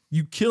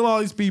 You kill all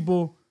these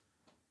people.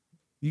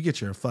 You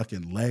get your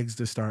fucking legs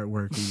to start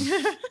working.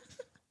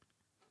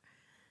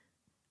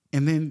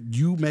 And then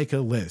you make a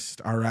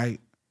list, all right?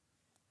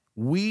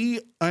 We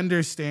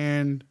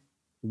understand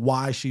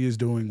why she is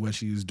doing what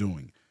she is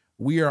doing.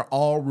 We are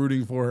all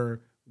rooting for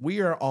her.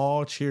 We are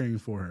all cheering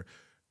for her.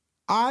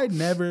 I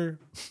never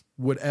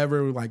would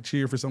ever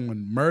cheer for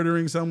someone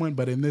murdering someone,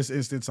 but in this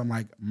instance, I'm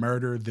like,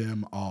 murder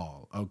them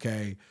all,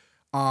 okay?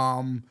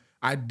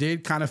 I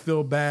did kind of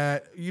feel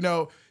bad,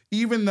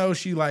 even though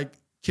she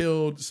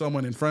killed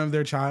someone in front of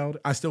their child,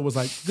 I still was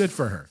like, good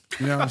for her.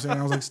 You know what I'm saying?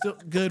 I was like, still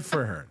good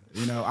for her.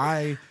 You know,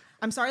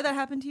 I'm sorry that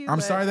happened to you. I'm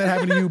sorry that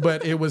happened to you,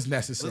 but it was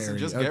necessary. Listen,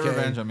 just get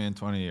revenge on me in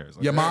 20 years.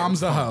 Your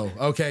mom's a hoe.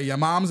 Okay, your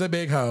mom's a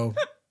big hoe.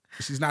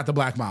 She's not the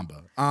Black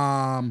Mamba.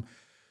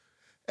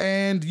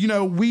 And, you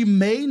know, we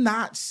may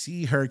not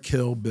see her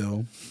kill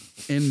Bill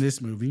in this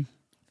movie,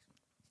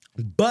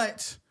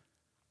 but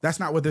that's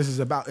not what this is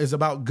about. It's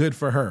about good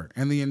for her.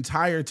 And the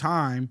entire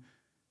time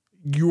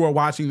you are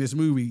watching this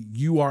movie,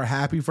 you are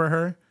happy for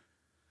her.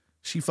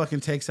 She fucking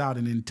takes out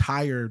an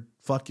entire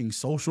fucking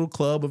social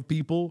club of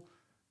people.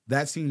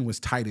 That scene was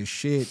tight as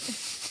shit.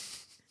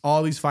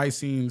 All these fight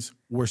scenes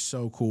were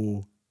so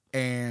cool.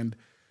 And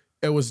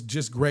it was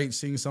just great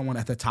seeing someone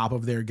at the top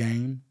of their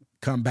game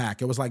come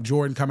back. It was like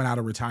Jordan coming out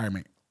of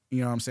retirement.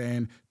 You know what I'm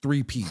saying?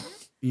 3P.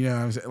 You know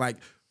what I'm saying? Like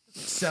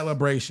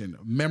celebration.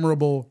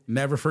 Memorable,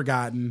 never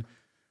forgotten.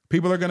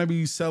 People are going to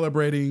be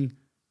celebrating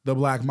the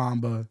Black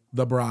Mamba,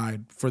 the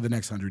bride, for the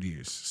next 100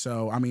 years.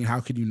 So, I mean, how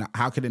could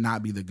it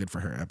not be the good for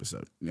her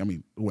episode? I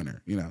mean,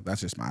 winner. You know,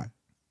 that's just my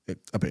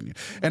opinion.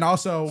 And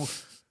also,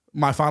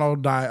 my final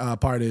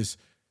part is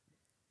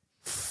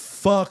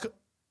fuck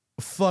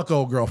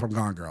old girl from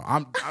Gone Girl.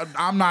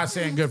 I'm not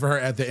saying good for her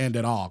at the end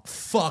at all.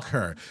 Fuck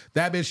her.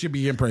 That bitch should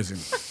be in prison.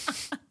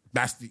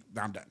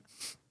 I'm done.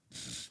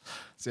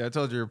 See, I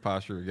told you your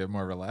posture would get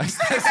more relaxed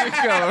as we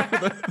go.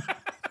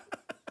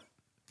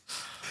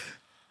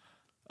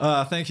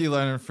 Thank you,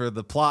 Leonard, for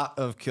the plot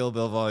of Kill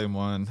Bill Volume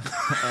 1.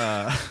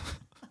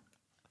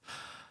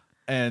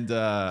 And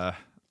I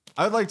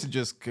would like to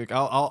just kick.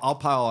 I'll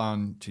pile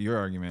on to your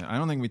argument. I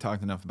don't think we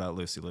talked enough about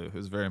Lucy Liu,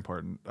 who's a very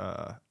important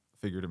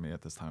figure to me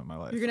at this time in my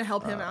life. You're gonna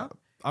help him out?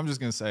 I'm just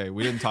gonna say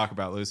we didn't talk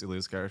about Lucy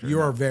Liu's character. You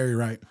are very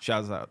right.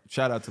 Shout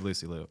out to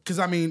Lucy Liu. Because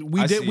I mean,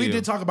 we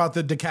did talk about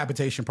the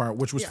decapitation part,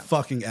 which was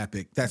fucking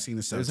epic. That scene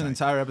is so. There's an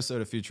entire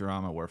episode of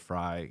Futurama where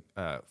Fry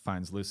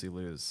finds Lucy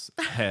Liu's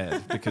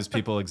head because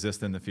people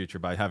exist in the future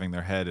by having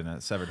their head in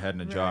a severed head in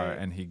a jar,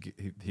 and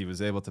he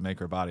was able to make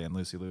her body, and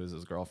Lucy Liu is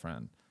his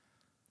girlfriend.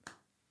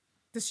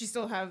 Does she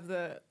still have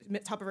the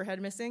top of her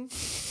head missing?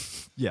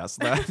 Yes,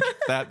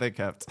 that they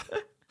kept.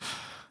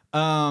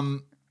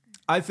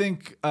 I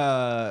think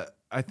I'm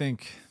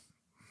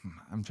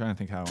trying to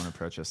think how I want to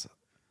approach this.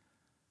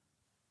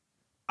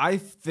 I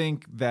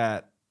think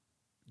that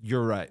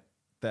you're right,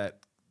 that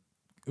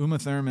Uma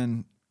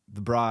Thurman,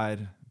 the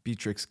bride,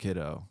 Beatrix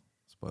Kiddo,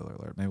 spoiler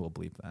alert, maybe we'll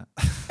bleep that,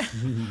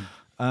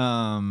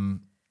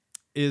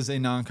 is a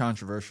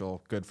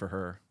non-controversial, good for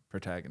her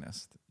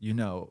protagonist. You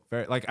know,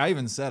 very, like I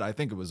even said, I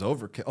think it was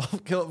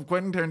overkill.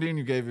 Quentin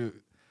Tarantino gave you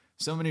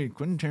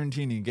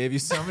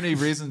so many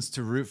reasons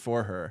to root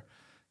for her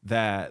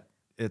that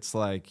it's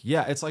like,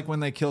 yeah, it's like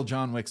when they kill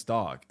John Wick's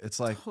dog. It's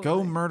like,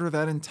 go murder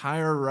that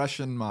entire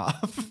Russian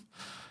mob.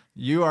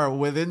 You are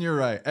within your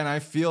right. And I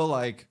feel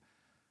like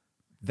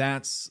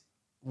that's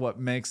what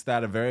makes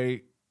that a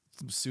very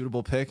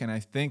suitable pick. And I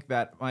think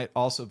that might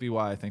also be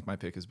why I think my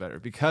pick is better.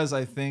 Because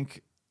I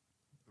think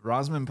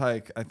Rosamund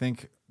Pike, I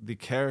think the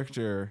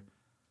character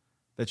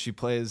that she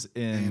plays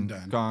in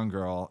Gone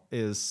Girl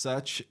is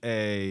such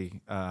a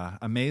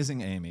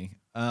amazing Amy,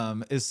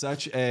 is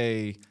such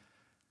a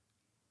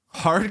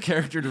hard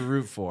character to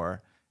root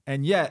for,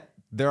 and yet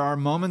there are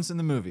moments in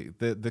the movie.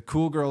 The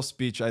cool girl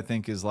speech, I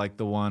think, is like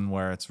the one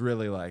where it's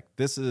really like,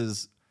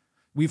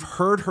 we've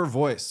heard her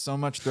voice so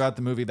much throughout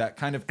the movie that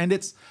kind of, and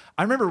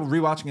I remember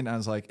rewatching it and I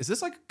was like, is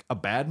this like a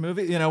bad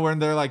movie? You know, when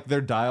they're like, their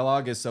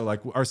dialogue is so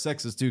like, our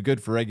sex is too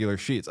good for regular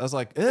sheets. I was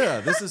like,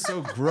 ew, this is so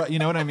gross. You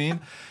know what I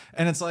mean?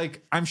 And it's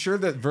like, I'm sure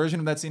that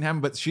version of that scene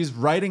happened, but she's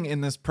writing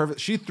in this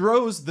she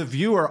throws the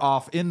viewer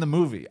off in the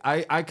movie.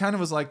 I kind of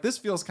was like, this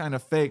feels kind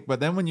of fake. But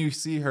then when you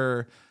see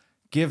her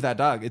give that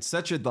dog, it's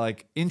such a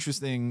like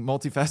interesting,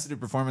 multifaceted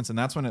performance. And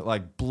that's when it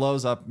like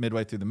blows up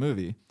midway through the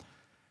movie.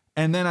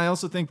 And then I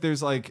also think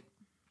there's like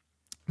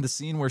the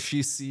scene where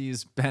she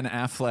sees Ben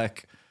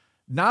Affleck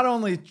not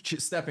only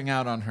stepping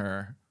out on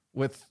her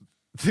with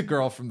the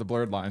girl from the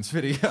Blurred Lines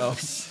video,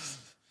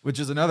 which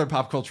is another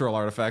pop cultural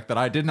artifact that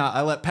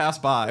I let pass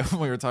by when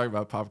we were talking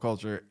about pop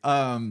culture.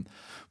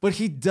 But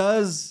he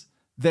does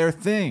their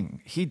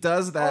thing. He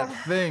does that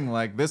thing.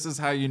 Like, this is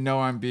how you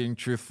know I'm being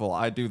truthful.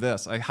 I do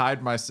this. I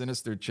hide my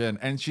sinister chin.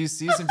 And she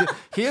sees him.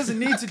 He doesn't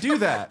need to do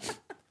that.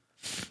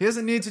 He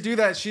doesn't need to do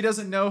that. She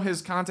doesn't know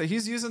his content.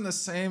 He's using the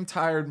same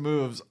tired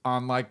moves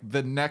on like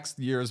the next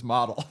year's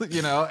model,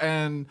 you know?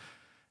 And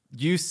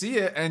you see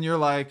it and you're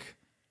like,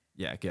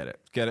 yeah, get it.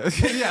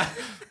 Yeah.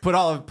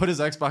 Put his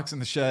Xbox in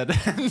the shed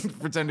and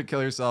pretend to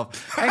kill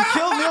yourself. And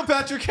kill Neil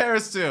Patrick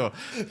Harris too.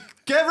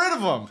 Get rid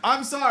of him.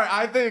 I'm sorry.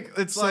 I think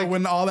it's so like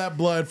when all that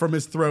blood from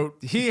his throat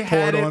he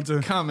had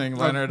it coming,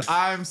 Leonard.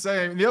 I'm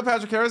saying Neil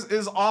Patrick Harris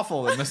is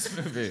awful in this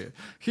movie.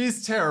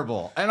 He's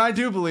terrible. And I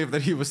do believe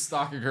that he was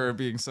stalking her and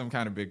being some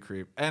kind of big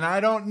creep. And I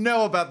don't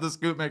know about the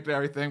Scoot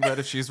McNairy thing, but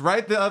if she's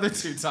right the other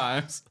two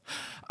times,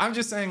 I'm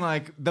just saying,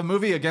 like, the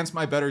movie against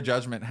my better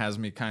judgment has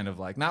me kind of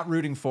like not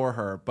rooting for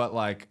her, but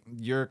like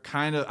you're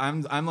kind of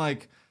I'm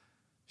like,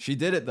 She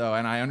did it though,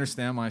 and I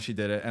understand why she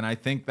did it, and I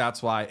think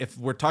that's why. If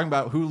we're talking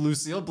about who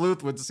Lucille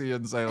Bluth would see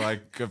and say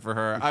like, "Good for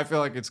her," I feel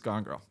like it's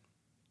Gone Girl.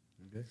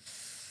 Okay.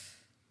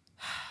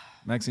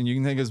 Maxine, you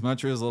can take as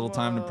much or as little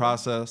time to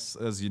process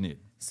as you need.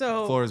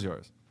 So, floor is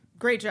yours.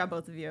 Great job,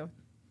 both of you.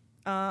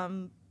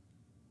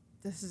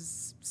 This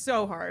is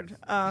so hard.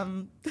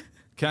 Can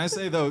I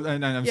say though,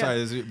 and I'm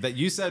sorry, that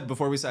you said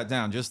before we sat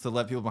down, just to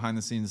let people behind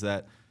the scenes,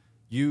 that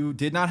you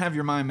did not have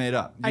your mind made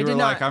up. You were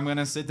like, I'm going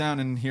to sit down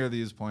and hear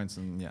these points,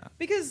 and yeah.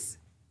 Because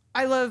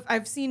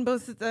I've seen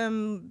both of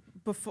them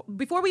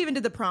before we even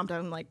did the prompt.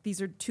 I'm like,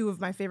 these are two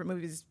of my favorite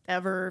movies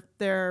ever.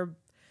 They're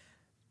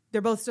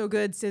both so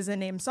good. SZA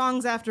named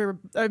songs after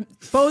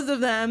both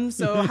of them.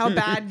 So how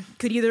bad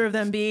could either of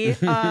them be?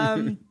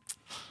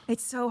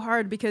 It's so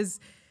hard because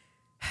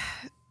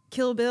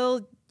Kill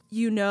Bill,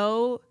 you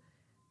know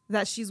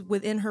that she's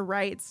within her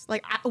rights.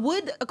 Like,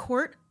 would a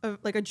court,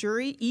 like a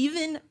jury,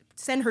 even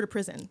send her to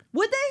prison?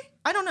 Would they?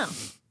 I don't know.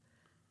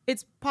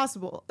 It's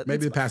possible.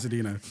 Maybe the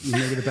Pasadena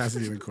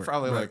court.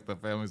 Probably like the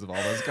families of all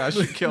those guys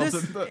she killed.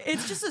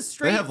 It's just a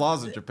straight. They have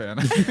laws in Japan.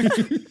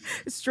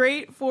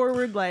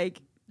 Straightforward, like,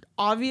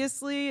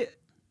 obviously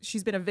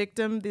she's been a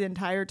victim the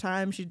entire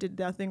time. She did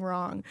nothing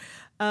wrong.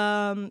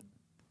 But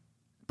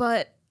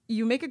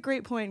you make a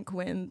great point,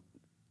 Quinn,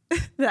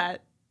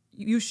 that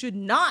you should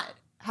not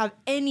have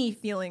any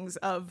feelings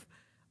of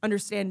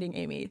understanding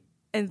Amy,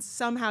 and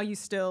somehow you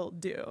still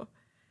do.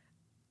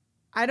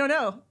 I don't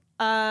know.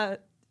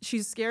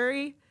 She's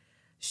scary.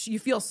 You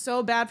feel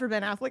so bad for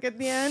Ben Affleck at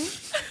the end.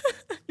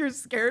 You're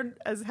scared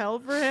as hell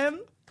for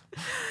him.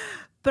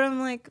 But I'm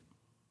like,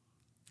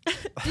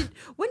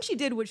 when she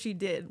did what she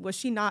did, was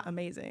she not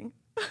amazing?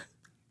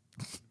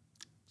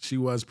 She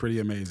was pretty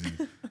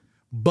amazing.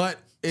 But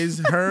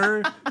is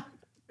that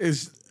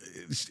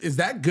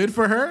good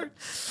for her?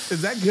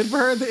 Is that good for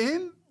her at the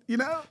end? You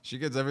know? She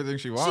gets everything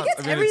she wants. She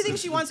gets everything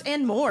she wants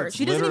and more.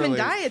 She doesn't even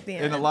die at the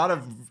end. In a lot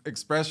of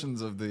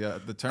expressions of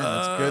the term,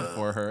 it's good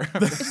for her.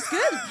 It's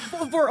good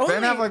for only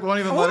Ben Affleck won't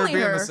even let her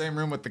be in the same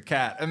room with the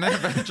cat. And then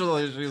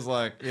eventually she's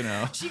like, you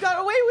know. She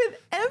got away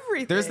with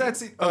everything. There's that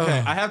scene. Okay,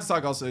 I have to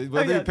talk also.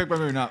 Whether you pick my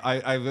movie or not,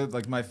 I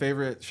like my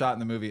favorite shot in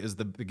the movie is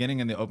the beginning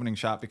and the opening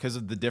shot because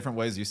of the different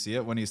ways you see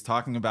it. When he's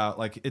talking about,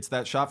 like, it's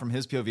that shot from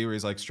his POV where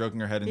he's like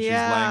stroking her head and she's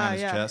laying on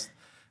his chest.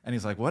 And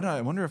he's like,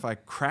 I wonder if I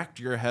cracked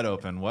your head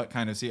open, what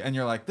kind of see? And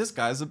you're like, this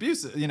guy's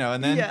abusive, you know?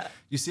 And then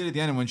you see it at the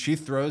end, and when she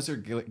throws her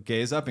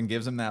gaze up and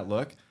gives him that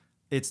look,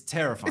 it's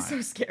terrifying. It's so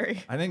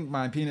scary. I think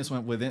my penis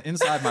went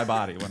inside my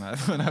body when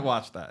I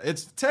watched that.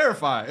 It's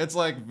terrifying. It's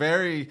like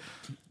and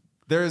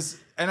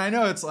I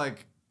know it's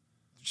like,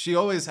 she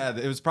always had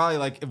it. It was probably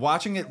like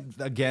watching it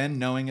again,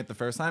 knowing it the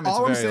first time. It's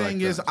all I'm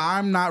saying is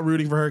I'm not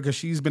rooting for her because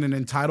she's been an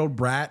entitled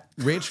brat,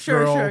 rich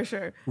girl,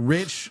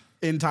 rich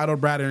entitled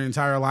brat her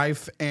entire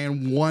life,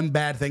 and one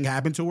bad thing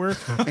happened to her,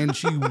 and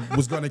she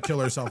was going to kill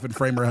herself and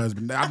frame her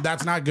husband.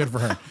 That's not good for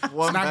her. It's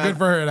not good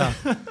for her at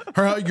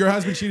all. Your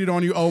husband cheated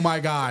on you. Oh my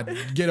God,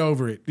 get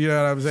over it. You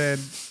know what I'm saying?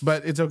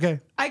 But it's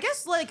okay. I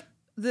guess like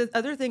the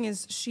other thing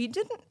is she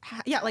didn't.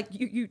 Like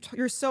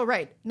you're so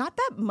right. Not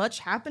that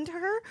much happened to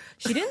her.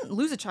 She didn't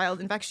lose a child.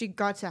 In fact, she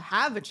got to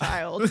have a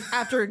child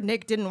after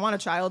Nick didn't want a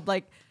child.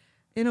 Like,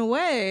 in a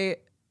way,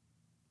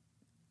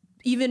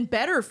 even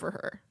better for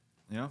her.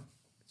 Yeah.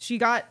 She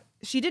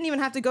didn't even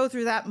have to go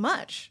through that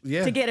much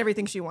to get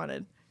everything she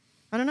wanted.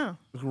 I don't know.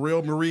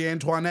 Real Marie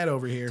Antoinette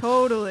over here.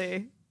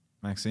 Totally.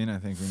 Maxine, I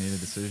think we need a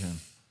decision.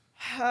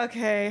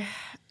 Okay.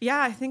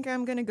 Yeah, I think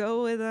I'm gonna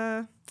go with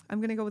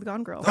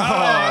Gone Girl. Oh,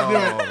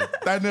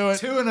 I knew it.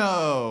 2-0.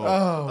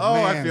 Oh,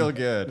 man. I feel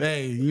good.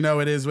 Hey, you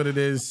know it is what it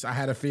is. I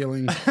had a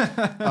feeling.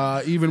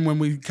 Even when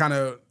we kind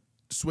of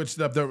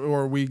switched up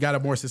or we got a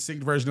more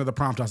succinct version of the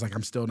prompt, I was like,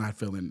 I'm still not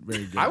feeling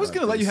very good. I was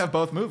going to let you have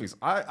both movies.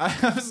 I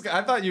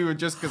thought you would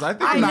just, because I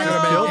think I'm not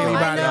going to make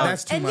anybody.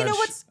 That's too much. And you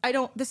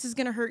know what's, this is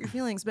going to hurt your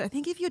feelings, but I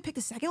think if you had picked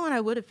the second one,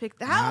 I would have picked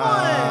that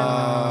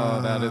one.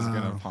 Oh, that is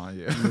going to haunt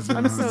you.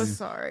 I'm so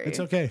sorry. It's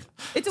okay.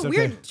 It's a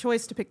weird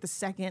choice to pick the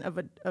second of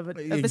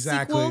a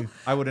sequel.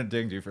 I wouldn't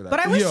dinged you for that.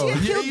 But I wish you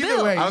had killed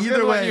Bill. I was going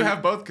to let you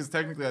have both, because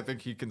technically I think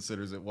he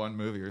considers it one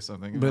movie or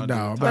something. But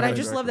no. But I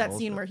just love that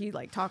scene where he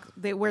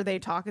where they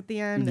talk at the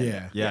end.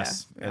 Yeah.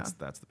 Yes. That's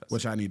the best.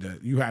 Which I need to.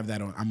 You have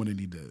that on. I'm gonna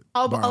need to.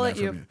 I'll let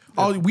you.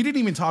 Oh, we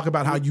didn't even talk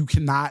about how you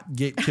cannot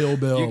get Kill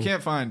Bill. You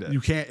can't find it. You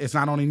can't. It's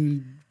not on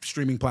any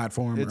streaming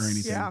platform or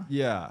anything.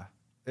 Yeah.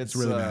 It's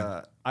really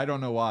bad. I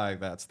don't know why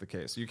that's the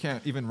case. You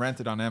can't even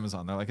rent it on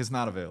Amazon. They're like, it's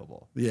not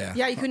available. Yeah.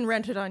 Yeah, you couldn't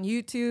rent it on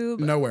YouTube.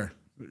 Nowhere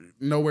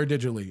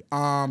digitally.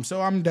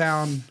 So I'm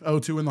down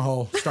 0-2 in the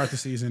hole. Start the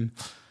season.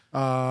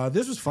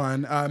 This was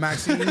fun.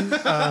 Maxine.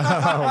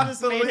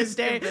 Just made his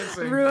day.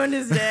 Ruined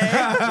his day.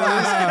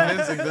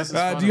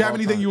 Do you have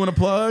anything you want to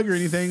plug or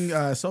anything?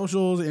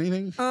 Socials,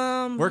 anything?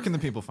 Where can the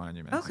people find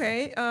you, Maxine?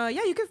 Okay.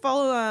 You can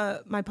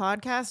follow my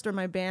podcast or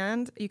my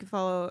band. You can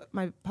follow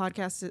my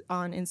podcast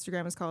on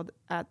Instagram. It's called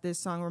 @This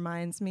Song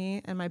Reminds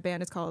Me, and my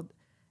band is called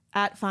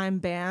 @Fime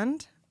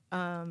Band.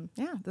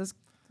 Those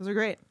are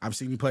great. I've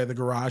seen you play at the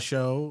Garage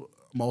Show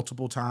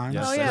multiple times.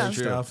 Yes, that's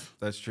true. Stuff.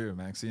 That's true.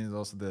 Maxine is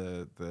also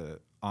the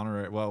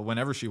honorary. Well,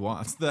 whenever she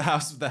wants, the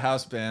house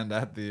band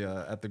at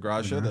the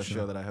garage show, the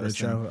show that I host.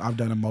 Show. I've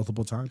done it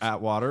multiple times.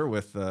 Atwater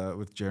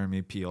with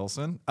Jeremy P.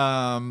 Olson.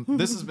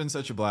 This has been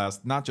such a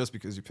blast. Not just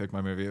because you picked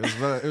my movie.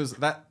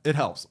 It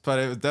helps, but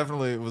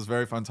it was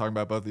very fun talking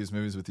about both these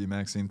movies with you,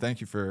 Maxine.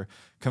 Thank you for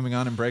coming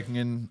on and breaking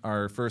in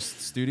our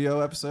first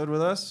studio episode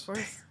with us. Of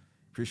course.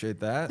 Appreciate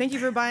that. Thank you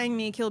for buying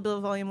me Kill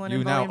Bill Volume 1 and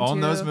You Volume 2. now own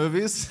those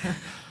movies?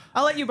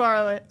 I'll let you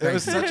borrow it. It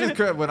was such a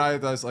crit when I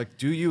was like,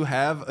 do you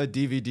have a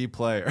DVD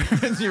player?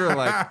 And you were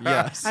like,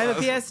 yes. I have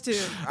a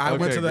PS2. I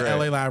went to the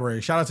LA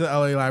library. Shout out to the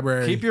LA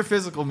library. Keep your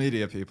physical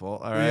media, people.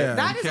 All right. Yeah.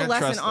 That is a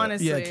lesson,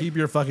 honestly. Yeah, keep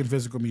your fucking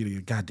physical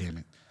media. God damn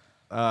it.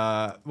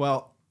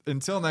 Well,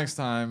 until next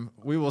time,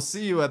 we will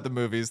see you at the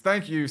movies.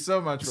 Thank you so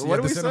much. See what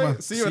you do we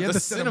cinema. say? See you at the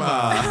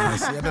cinema.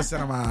 See you at the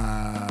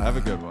cinema. Have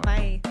a good one.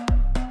 Bye.